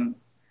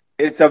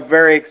it's a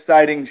very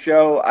exciting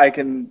show. I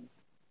can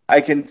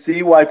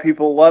see why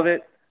people love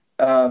it.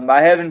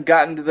 I haven't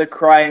gotten to the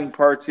crying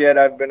parts yet.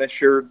 I've been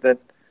assured that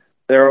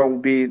there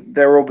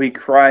will be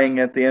crying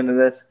at the end of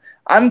this.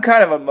 I'm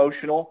kind of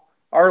emotional.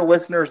 Our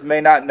listeners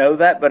may not know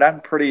that, but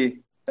I'm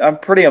pretty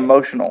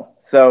emotional.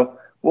 So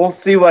we'll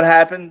see what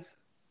happens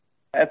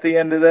at the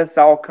end of this.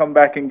 I'll come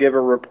back and give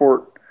a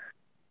report.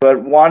 But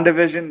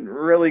WandaVision,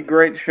 really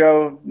great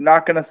show.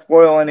 Not going to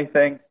spoil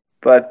anything,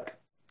 but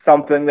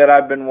something that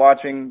I've been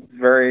watching is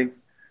very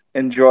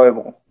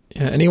enjoyable.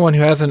 Yeah, anyone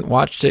who hasn't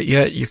watched it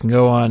yet, you can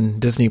go on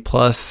Disney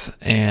Plus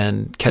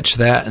and catch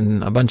that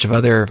and a bunch of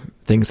other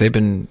things. They've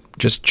been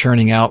just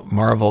churning out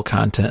Marvel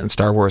content and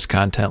Star Wars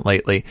content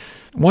lately.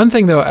 One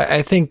thing, though,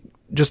 I think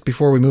just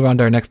before we move on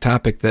to our next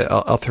topic, that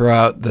I'll throw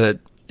out, that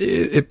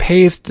it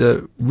pays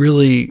to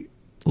really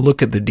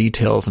look at the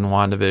details in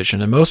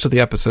WandaVision. And most of the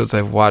episodes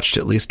I've watched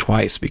at least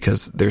twice,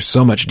 because there's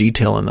so much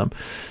detail in them.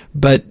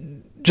 But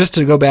just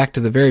to go back to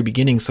the very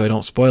beginning so I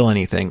don't spoil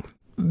anything,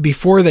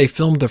 before they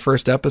filmed the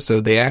first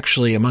episode, they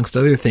actually, amongst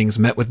other things,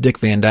 met with Dick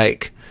Van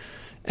Dyke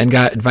and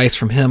got advice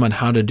from him on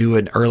how to do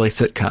an early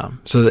sitcom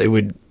so that it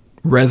would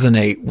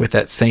resonate with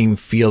that same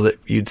feel that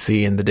you'd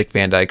see in the Dick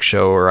Van Dyke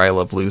Show or I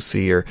Love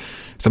Lucy or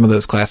some of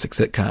those classic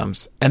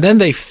sitcoms. And then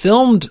they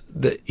filmed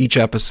each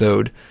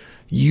episode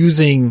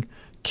using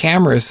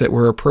cameras that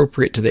were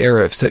appropriate to the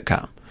era of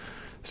sitcom.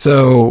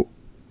 So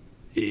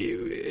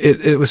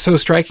it was so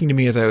striking to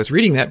me as I was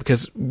reading that,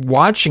 because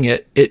watching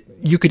it,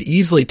 you could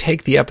easily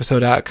take the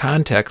episode out of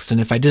context, and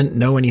if I didn't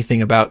know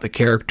anything about the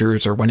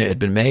characters or when it had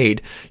been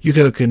made, you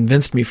could have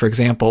convinced me, for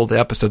example, the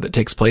episode that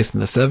takes place in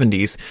the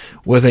 70s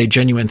was a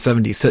genuine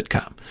 70s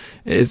sitcom.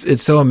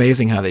 It's so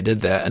amazing how they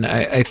did that, and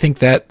I think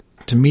that,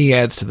 to me,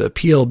 adds to the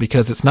appeal,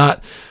 because it's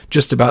not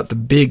just about the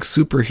big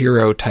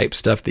superhero type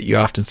stuff that you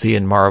often see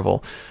in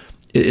Marvel.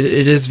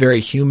 It is very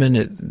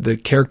human. The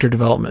character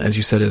development, as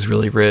you said, is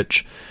really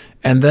rich.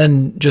 And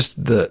then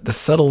just the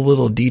subtle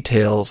little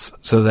details,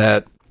 so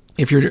that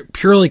if you're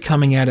purely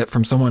coming at it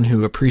from someone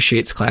who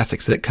appreciates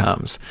classic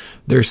sitcoms,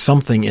 there's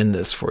something in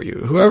this for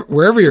you.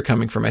 Wherever you're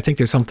coming from, I think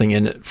there's something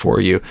in it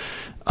for you.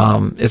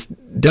 It's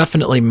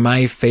definitely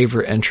my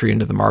favorite entry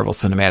into the Marvel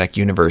Cinematic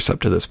Universe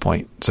up to this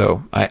point.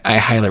 So I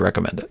highly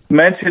recommend it.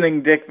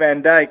 Mentioning Dick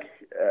Van Dyke,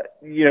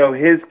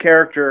 his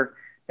character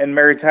and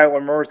Mary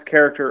Tyler Moore's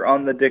character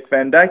on the Dick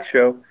Van Dyke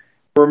Show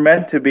were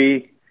meant to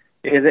be.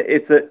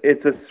 It's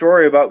a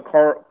story about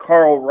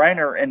Carl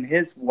Reiner and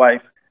his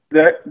wife.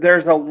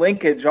 There's a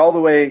linkage all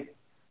the way.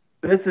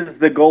 This is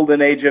the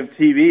golden age of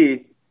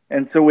TV,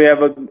 and so we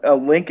have a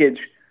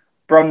linkage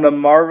from the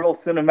Marvel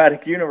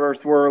Cinematic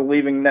Universe we're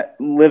living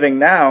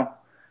now,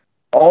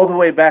 all the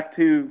way back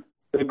to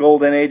the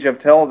golden age of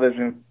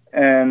television.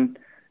 And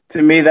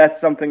to me, that's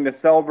something to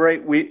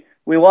celebrate. We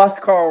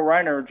lost Carl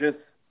Reiner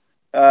just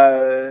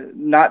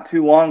not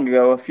too long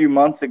ago, a few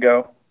months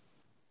ago.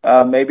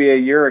 Maybe a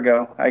year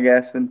ago, I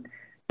guess. And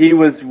he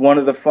was one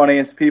of the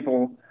funniest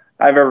people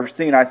I've ever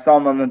seen. I saw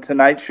him on The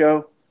Tonight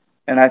Show,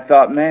 and I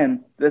thought,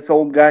 man, this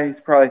old guy,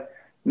 he's probably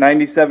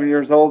 97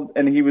 years old,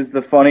 and he was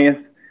the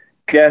funniest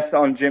guest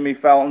on Jimmy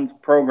Fallon's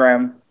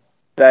program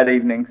that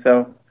evening.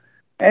 So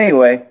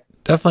anyway.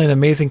 Definitely an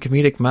amazing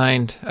comedic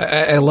mind.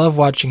 I love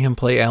watching him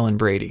play Alan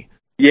Brady.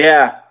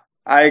 Yeah,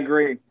 I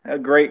agree. A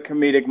great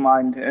comedic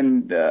mind,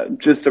 and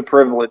just a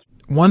privilege.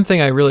 One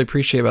thing I really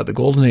appreciate about the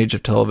golden age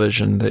of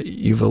television that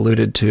you've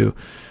alluded to,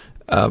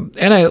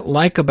 and I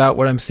like about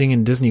what I'm seeing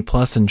in Disney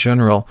Plus in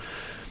general,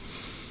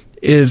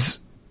 is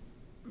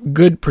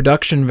good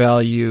production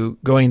value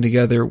going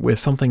together with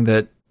something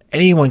that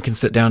anyone can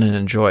sit down and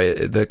enjoy.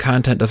 The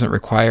content doesn't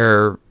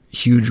require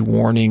huge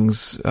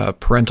warnings,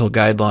 parental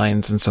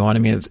guidelines, and so on. I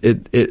mean,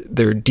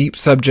 they're deep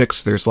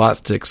subjects. There's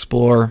lots to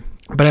explore.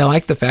 But I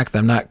like the fact that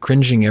I'm not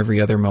cringing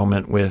every other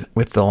moment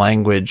with the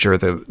language or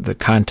the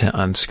content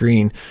on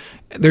screen.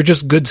 They're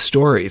just good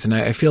stories, and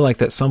I feel like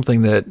that's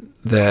something that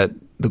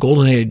the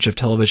golden age of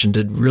television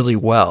did really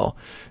well.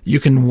 You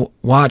can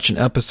watch an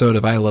episode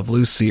of I Love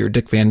Lucy or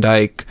Dick Van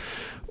Dyke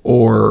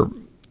or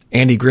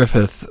Andy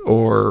Griffith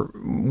or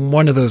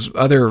one of those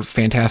other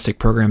fantastic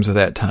programs of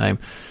that time,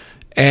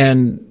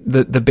 and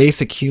the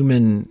basic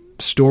human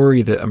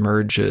story that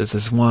emerges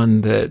is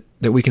one that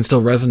we can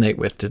still resonate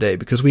with today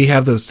because we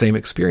have those same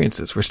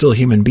experiences. We're still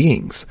human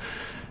beings.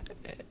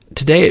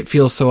 Today it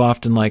feels so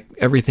often like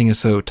everything is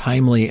so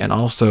timely and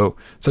also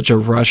such a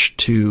rush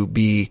to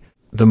be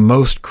the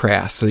most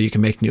crass so you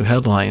can make new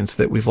headlines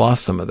that we've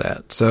lost some of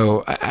that.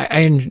 So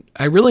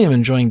I really am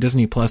enjoying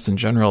Disney Plus in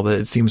general, that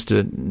it seems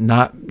to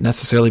not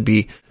necessarily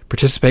be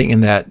participating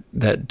in that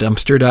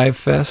dumpster dive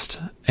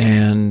fest.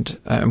 And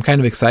I'm kind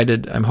of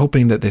excited. I'm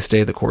hoping that they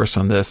stay the course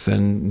on this,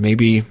 and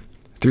maybe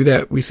through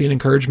that we see an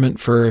encouragement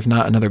for, if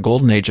not another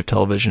golden age of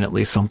television, at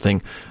least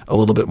something a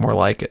little bit more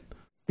like it.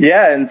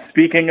 Yeah, and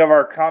speaking of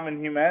our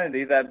common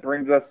humanity, that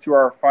brings us to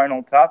our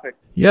final topic.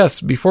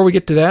 Yes, before we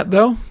get to that,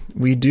 though,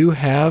 we do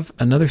have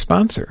another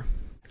sponsor.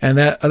 And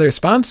that other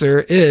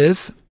sponsor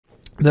is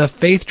the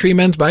Faith Tree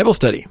Men's Bible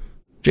Study.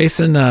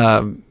 Jason,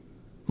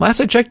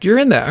 last I checked, you're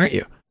in that, aren't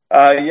you?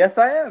 Yes,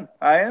 I am.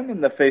 I am in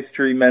the Faith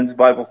Tree Men's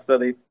Bible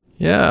Study.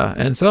 Yeah,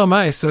 and so am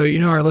I. So,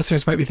 our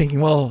listeners might be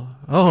thinking, well,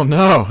 oh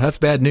no, that's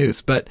bad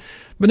news. But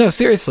no,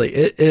 seriously,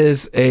 it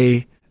is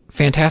a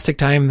fantastic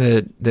time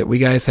that we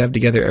guys have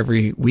together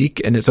every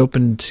week, and it's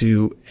open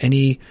to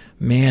any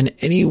man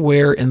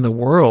anywhere in the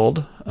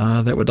world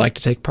that would like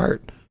to take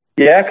part.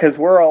 Yeah, because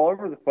we're all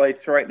over the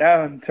place right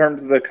now in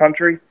terms of the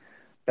country.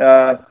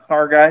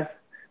 Our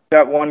guys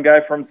got one guy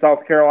from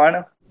South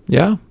Carolina.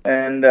 Yeah.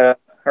 And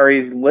or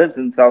he lives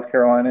in South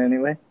Carolina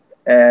anyway.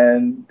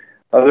 And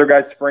other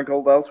guys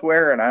sprinkled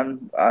elsewhere,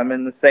 and I'm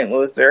in the St.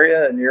 Louis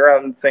area, and you're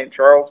out in St.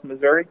 Charles,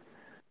 Missouri.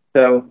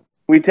 So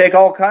we take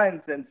all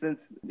kinds, and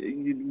since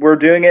we're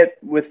doing it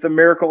with the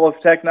miracle of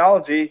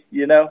technology,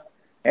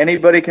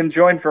 anybody can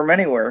join from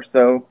anywhere.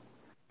 So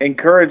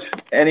encourage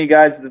any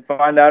guys to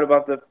find out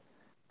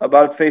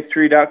about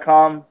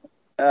faithtree.com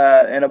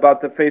and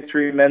about the Faith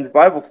Tree Men's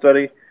Bible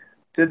Study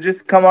to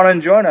just come on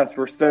and join us.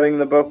 We're studying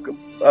the book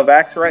of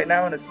Acts right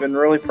now, and it's been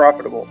really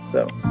profitable.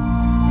 So.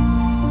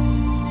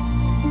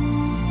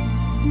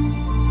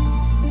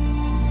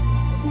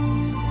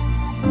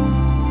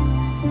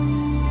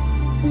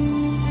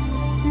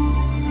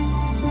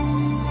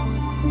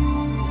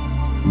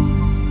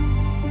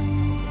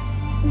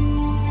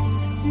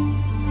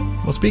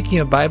 Well, speaking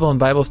of Bible and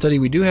Bible study,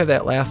 we do have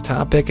that last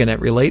topic, and it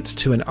relates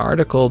to an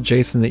article,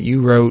 Jason, that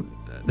you wrote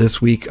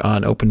this week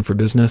on Open for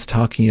Business,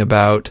 talking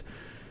about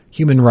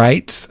human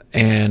rights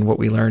and what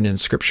we learn in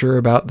Scripture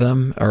about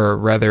them, or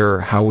rather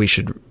how we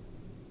should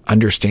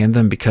understand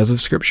them because of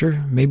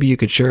Scripture. Maybe you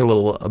could share a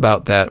little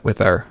about that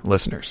with our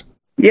listeners.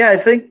 Yeah, I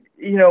think,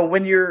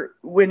 when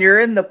you're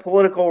in the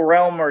political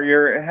realm or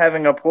you're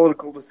having a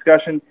political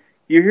discussion,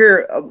 you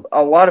hear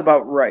a lot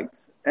about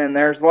rights, and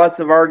there's lots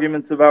of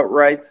arguments about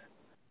rights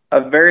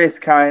of various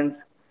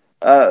kinds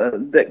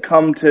that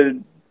come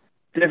to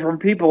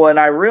different people. And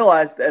I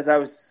realized as I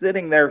was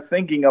sitting there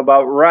thinking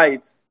about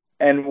rights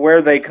and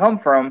where they come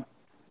from,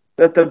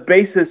 that the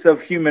basis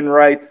of human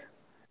rights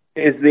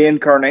is the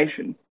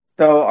incarnation.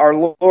 So our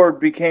Lord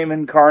became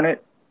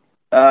incarnate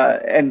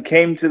and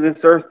came to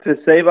this earth to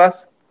save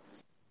us.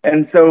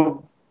 And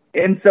so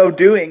in so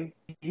doing,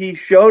 he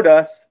showed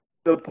us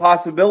the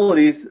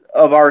possibilities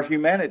of our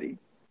humanity.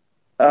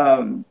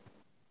 So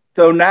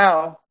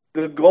now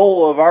the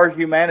goal of our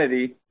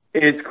humanity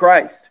is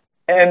Christ.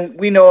 And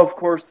we know, of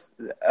course,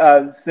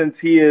 since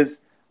he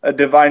is a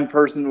divine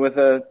person with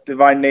a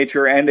divine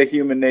nature and a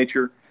human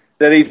nature,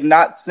 that he's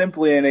not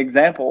simply an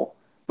example,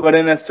 but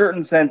in a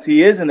certain sense,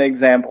 he is an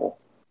example.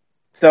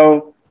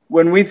 So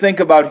when we think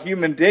about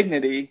human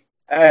dignity,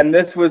 and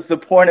this was the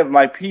point of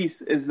my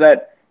piece, is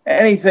that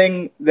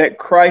anything that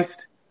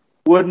Christ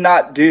would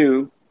not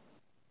do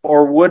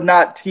or would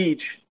not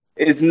teach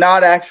is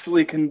not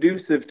actually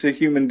conducive to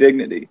human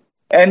dignity.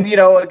 And,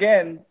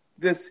 again,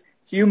 this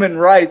human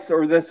rights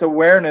or this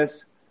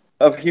awareness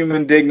of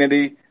human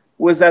dignity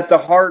was at the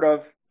heart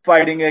of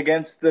fighting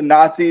against the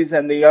Nazis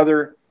and the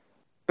other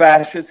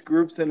fascist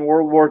groups in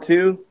World War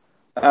II.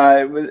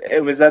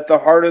 It was at the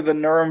heart of the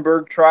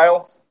Nuremberg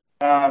trials.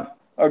 Of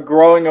a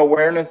growing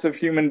awareness of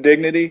human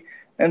dignity.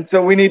 And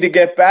so we need to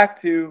get back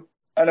to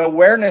an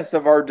awareness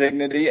of our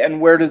dignity,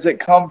 and where does it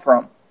come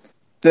from?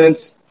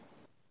 Since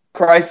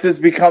Christ has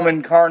become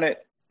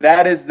incarnate,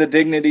 that is the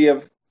dignity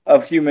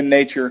of human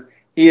nature.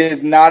 He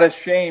is not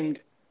ashamed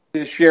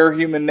to share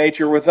human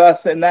nature with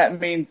us, and that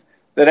means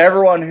that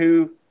everyone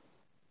who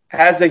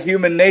has a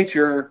human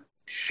nature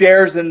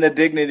shares in the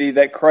dignity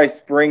that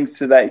Christ brings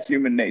to that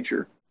human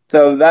nature.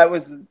 So that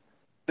was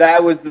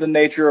the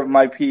nature of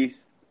my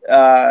piece,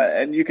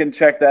 and you can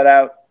check that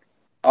out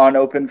on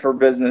Open for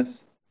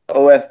Business,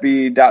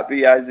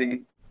 ofb.biz.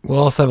 We'll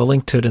also have a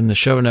link to it in the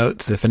show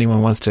notes if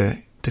anyone wants to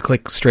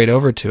click straight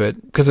over to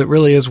it, because it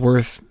really is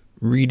worth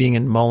reading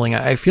and mulling.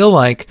 I feel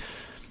like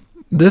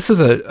this is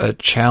a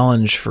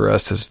challenge for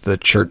us as the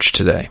church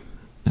today.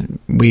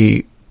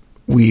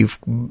 We've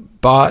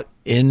bought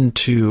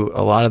into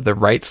a lot of the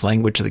rights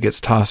language that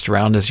gets tossed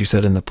around, as you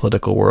said, in the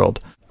political world.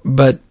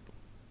 But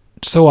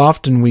so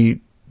often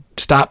we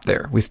stop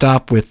there. We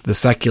stop with the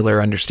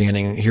secular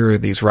understanding. Here are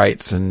these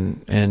rights,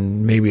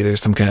 and maybe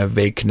there's some kind of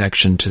vague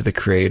connection to the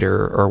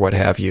Creator or what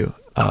have you.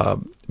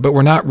 But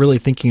we're not really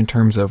thinking in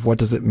terms of what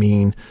does it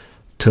mean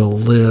to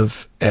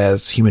live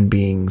as human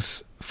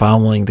beings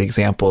following the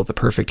example of the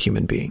perfect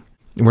human being.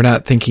 We're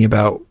not thinking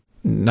about,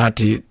 not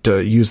to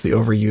use the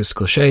overused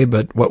cliche,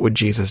 but what would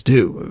Jesus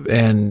do?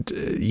 And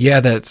yeah,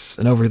 that's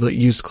an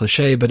overused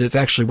cliche, but it's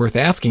actually worth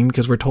asking,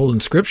 because we're told in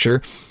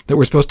Scripture that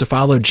we're supposed to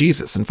follow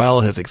Jesus and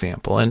follow his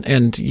example.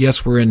 And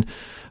yes, we're in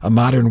a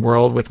modern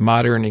world with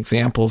modern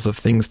examples of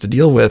things to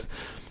deal with,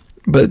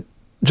 but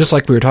just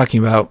like we were talking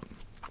about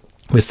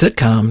with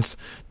sitcoms,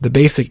 the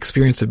basic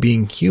experience of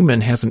being human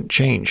hasn't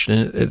changed,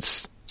 and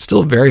it's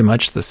still very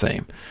much the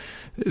same.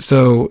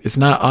 So it's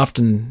not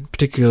often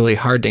particularly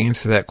hard to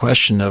answer that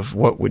question of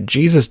what would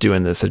Jesus do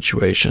in this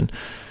situation.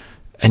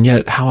 And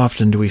yet, how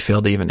often do we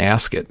fail to even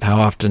ask it? How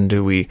often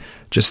do we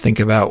just think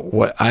about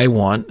what I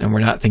want, and we're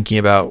not thinking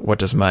about what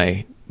does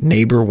my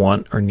neighbor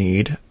want or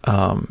need?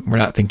 We're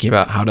not thinking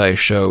about how do I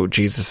show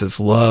Jesus's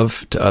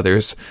love to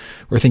others.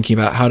 We're thinking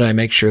about how do I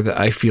make sure that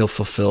I feel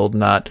fulfilled,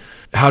 not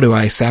how do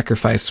I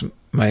sacrifice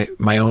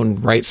my own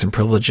rights and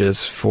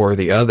privileges for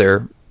the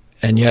other.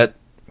 And yet,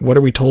 what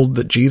are we told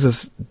that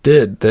Jesus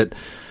did? That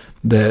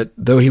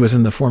though he was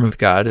in the form of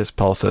God, as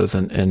Paul says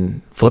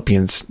in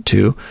Philippians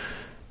 2,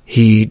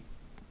 he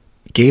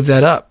gave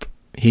that up.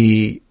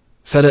 He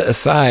set it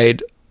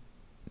aside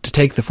to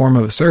take the form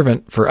of a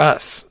servant for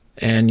us.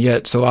 And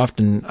yet, so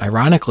often,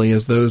 ironically,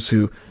 as those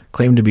who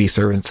claim to be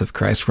servants of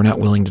Christ, we're not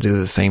willing to do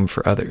the same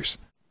for others.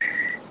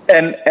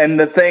 And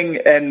the thing,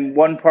 and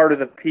one part of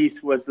the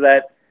piece was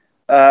that,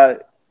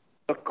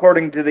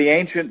 according to the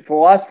ancient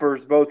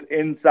philosophers, both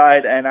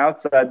inside and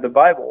outside the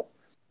Bible,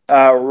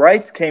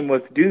 rights came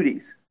with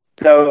duties.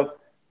 So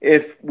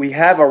if we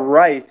have a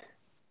right,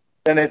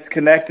 then it's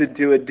connected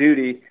to a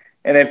duty.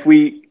 And if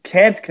we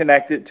can't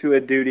connect it to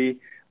a duty,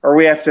 or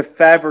we have to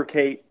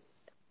fabricate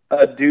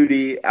a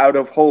duty out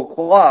of whole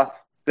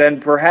cloth, then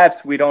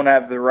perhaps we don't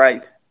have the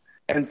right.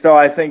 And so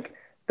I think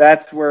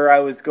that's where I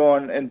was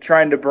going, and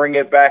trying to bring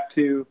it back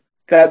to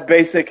that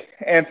basic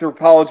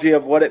anthropology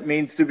of what it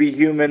means to be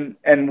human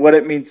and what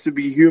it means to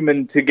be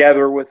human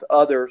together with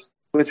others,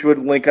 which would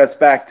link us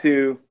back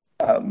to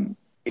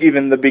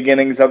even the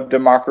beginnings of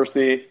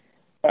democracy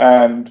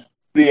and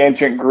the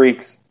ancient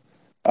Greeks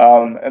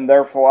and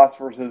their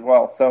philosophers as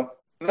well. So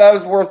that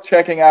was worth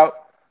checking out.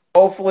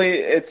 Hopefully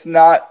it's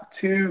not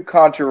too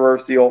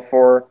controversial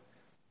for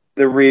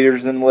the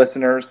readers and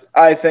listeners.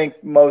 I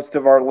think most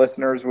of our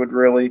listeners would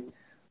really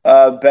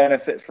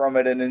benefit from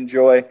it and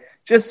enjoy.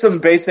 Just some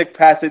basic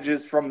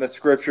passages from the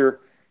Scripture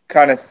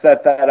kind of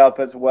set that up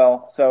as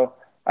well. So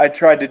I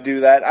tried to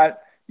do that.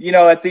 At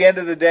the end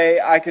of the day,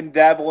 I can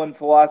dabble in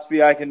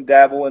philosophy. I can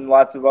dabble in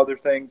lots of other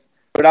things,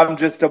 but I'm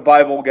just a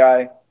Bible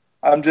guy.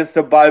 I'm just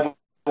a Bible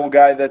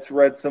guy that's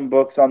read some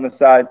books on the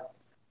side.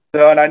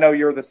 So, and I know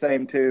you're the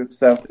same too.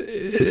 So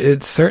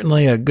it's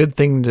certainly a good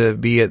thing to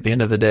be, at the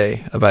end of the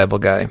day, a Bible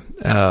guy.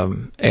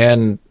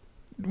 And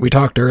we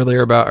talked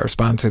earlier about our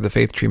sponsor, the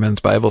Faith Tree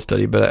Men's Bible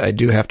Study, but I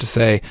do have to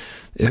say,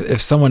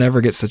 if someone ever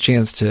gets the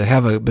chance to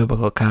have a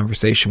biblical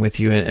conversation with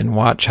you and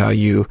watch how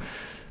you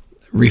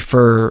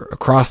refer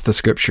across the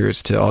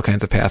Scriptures to all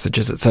kinds of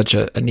passages, it's such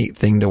a neat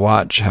thing to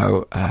watch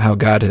how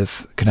God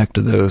has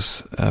connected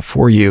those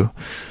for you.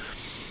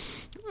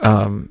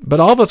 But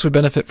all of us would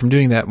benefit from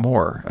doing that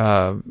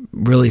more,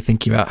 really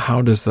thinking about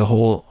how does the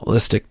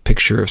holistic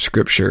picture of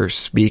Scripture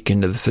speak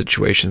into the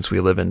situations we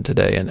live in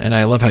today. And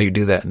I love how you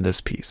do that in this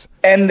piece.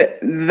 And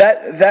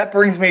that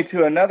brings me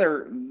to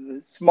another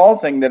small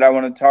thing that I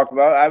want to talk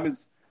about.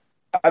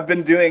 I've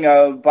been doing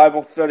a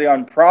Bible study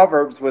on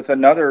Proverbs with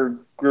another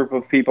group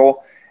of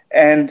people.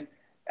 And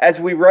as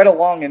we read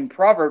along in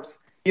Proverbs,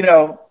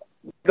 the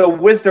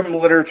wisdom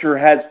literature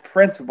has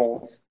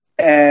principles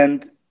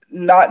and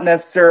not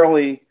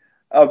necessarily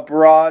a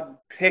broad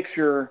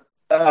picture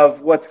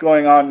of what's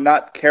going on,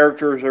 not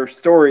characters or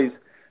stories,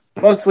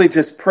 mostly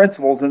just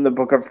principles in the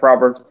book of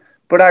Proverbs.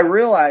 But I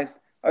realized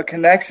a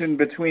connection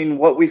between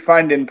what we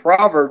find in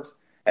Proverbs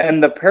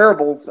and the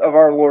parables of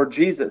our Lord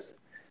Jesus.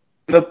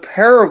 The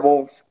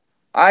parables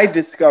I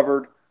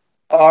discovered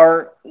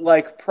are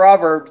like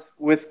Proverbs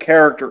with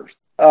characters.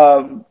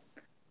 And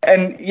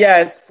yeah,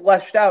 it's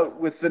fleshed out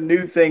with the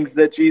new things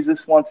that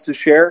Jesus wants to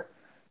share,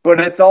 but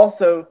it's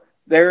also,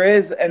 there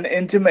is an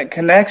intimate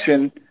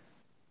connection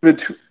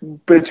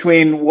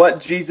between what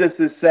Jesus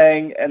is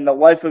saying and the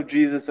life of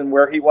Jesus and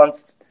where he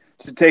wants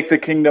to take the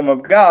kingdom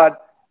of God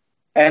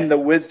and the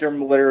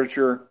wisdom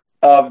literature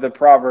of the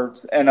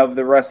Proverbs and of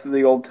the rest of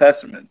the Old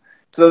Testament.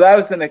 So that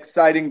was an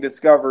exciting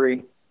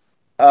discovery.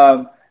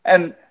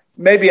 And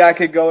maybe I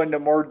could go into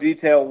more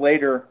detail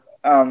later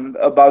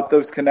about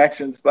those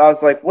connections, but I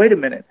was like, wait a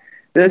minute.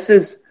 This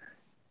is,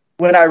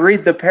 when I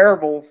read the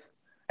parables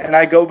and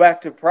I go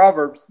back to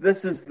Proverbs,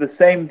 this is the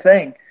same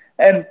thing.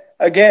 And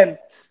again,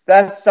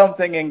 that's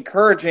something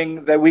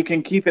encouraging that we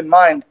can keep in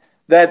mind,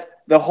 that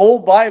the whole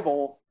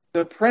Bible,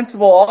 the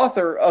principal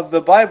author of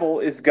the Bible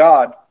is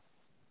God.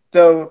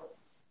 So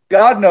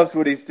God knows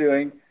what he's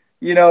doing.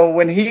 You know,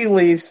 when he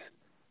leaves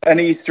an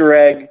Easter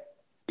egg,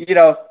 you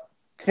know,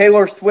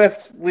 Taylor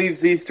Swift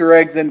leaves Easter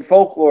eggs in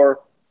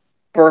folklore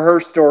for her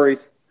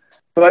stories,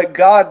 but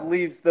God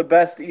leaves the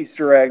best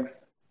Easter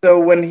eggs. So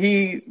when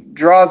he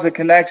draws a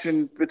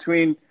connection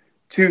between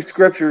two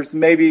scriptures,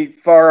 maybe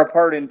far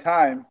apart in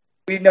time,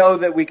 we know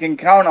that we can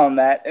count on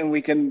that, and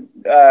we can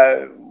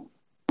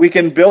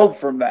build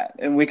from that,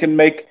 and we can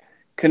make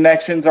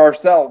connections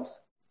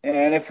ourselves.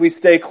 And if we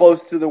stay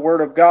close to the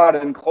Word of God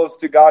and close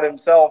to God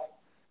himself,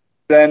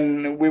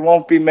 then we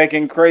won't be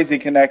making crazy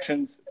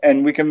connections,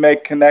 and we can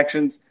make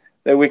connections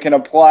that we can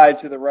apply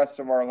to the rest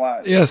of our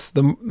lives. Yes,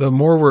 the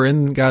more we're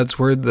in God's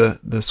Word,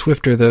 the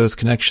swifter those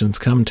connections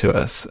come to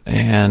us,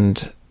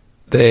 and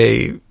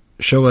they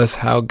show us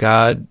how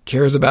God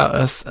cares about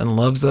us and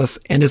loves us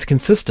and is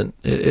consistent.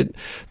 The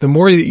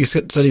more that you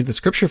study the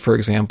Scripture, for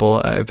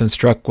example, I've been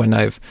struck when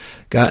I've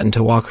gotten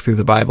to walk through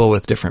the Bible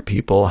with different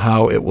people,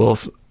 how it will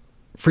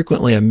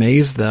frequently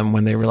amaze them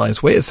when they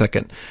realize, wait a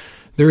second,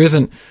 there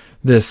isn't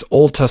this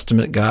Old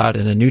Testament God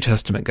and a New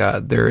Testament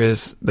God. There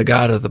is the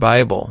God of the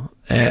Bible.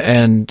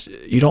 And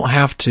you don't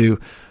have to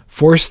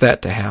force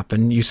that to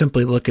happen. You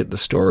simply look at the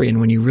story,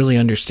 and when you really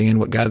understand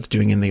what God's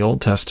doing in the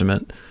Old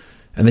Testament,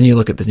 and then you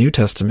look at the New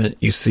Testament,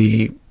 you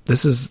see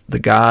this is the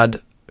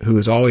God who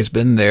has always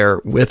been there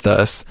with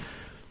us,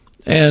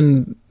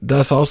 and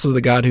thus also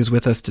the God who's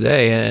with us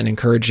today and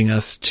encouraging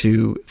us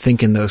to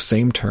think in those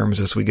same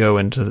terms as we go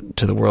into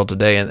the world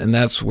today. And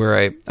that's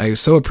where I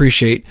so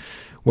appreciate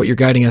what you're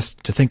guiding us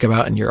to think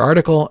about in your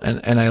article,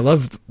 and I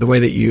love the way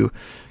that you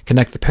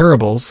connect the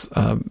parables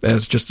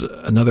as just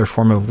another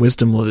form of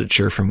wisdom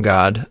literature from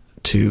God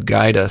to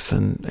guide us,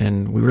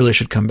 and we really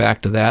should come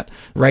back to that.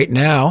 Right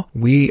now,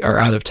 we are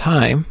out of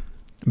time,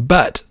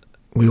 but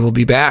we will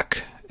be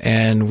back,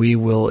 and we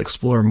will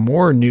explore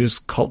more news,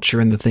 culture,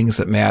 and the things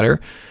that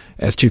matter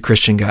as two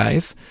Christian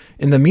guys.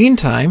 In the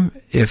meantime,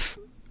 if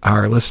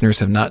our listeners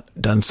have not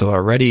done so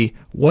already,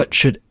 what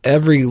should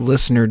every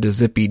listener to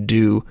Zippy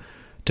do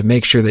to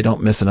make sure they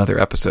don't miss another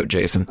episode,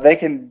 Jason? They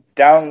can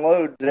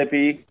download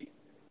Zippy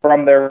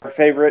from their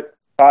favorite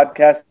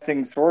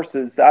podcasting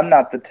sources. I'm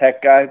not the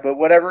tech guy, but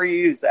whatever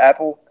you use,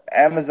 Apple,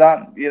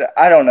 Amazon,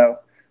 I don't know.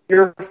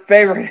 Your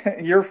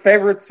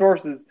favorite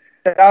sources.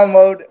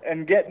 Download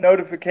and get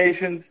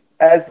notifications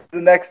as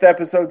the next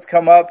episodes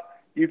come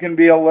up. You can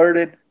be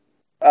alerted.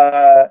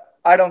 I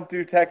don't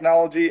do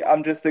technology.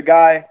 I'm just a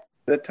guy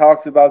that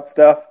talks about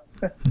stuff.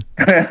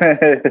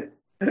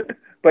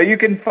 But you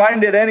can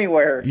find it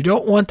anywhere. You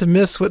don't want to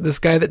miss what this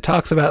guy that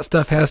talks about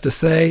stuff has to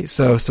say,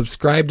 so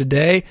subscribe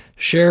today.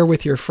 Share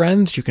with your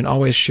friends. You can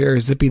always share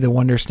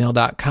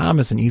zippythewondersnail.com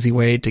as an easy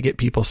way to get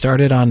people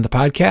started on the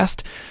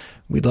podcast.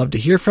 We'd love to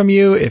hear from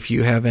you. If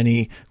you have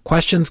any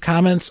questions,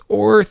 comments,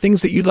 or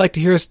things that you'd like to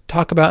hear us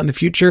talk about in the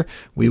future,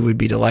 we would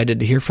be delighted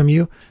to hear from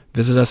you.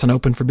 Visit us on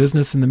Open for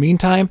Business in the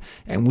meantime,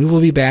 and we will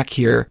be back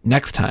here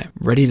next time,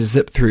 ready to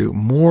zip through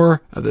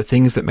more of the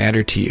things that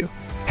matter to you.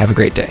 Have a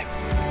great day.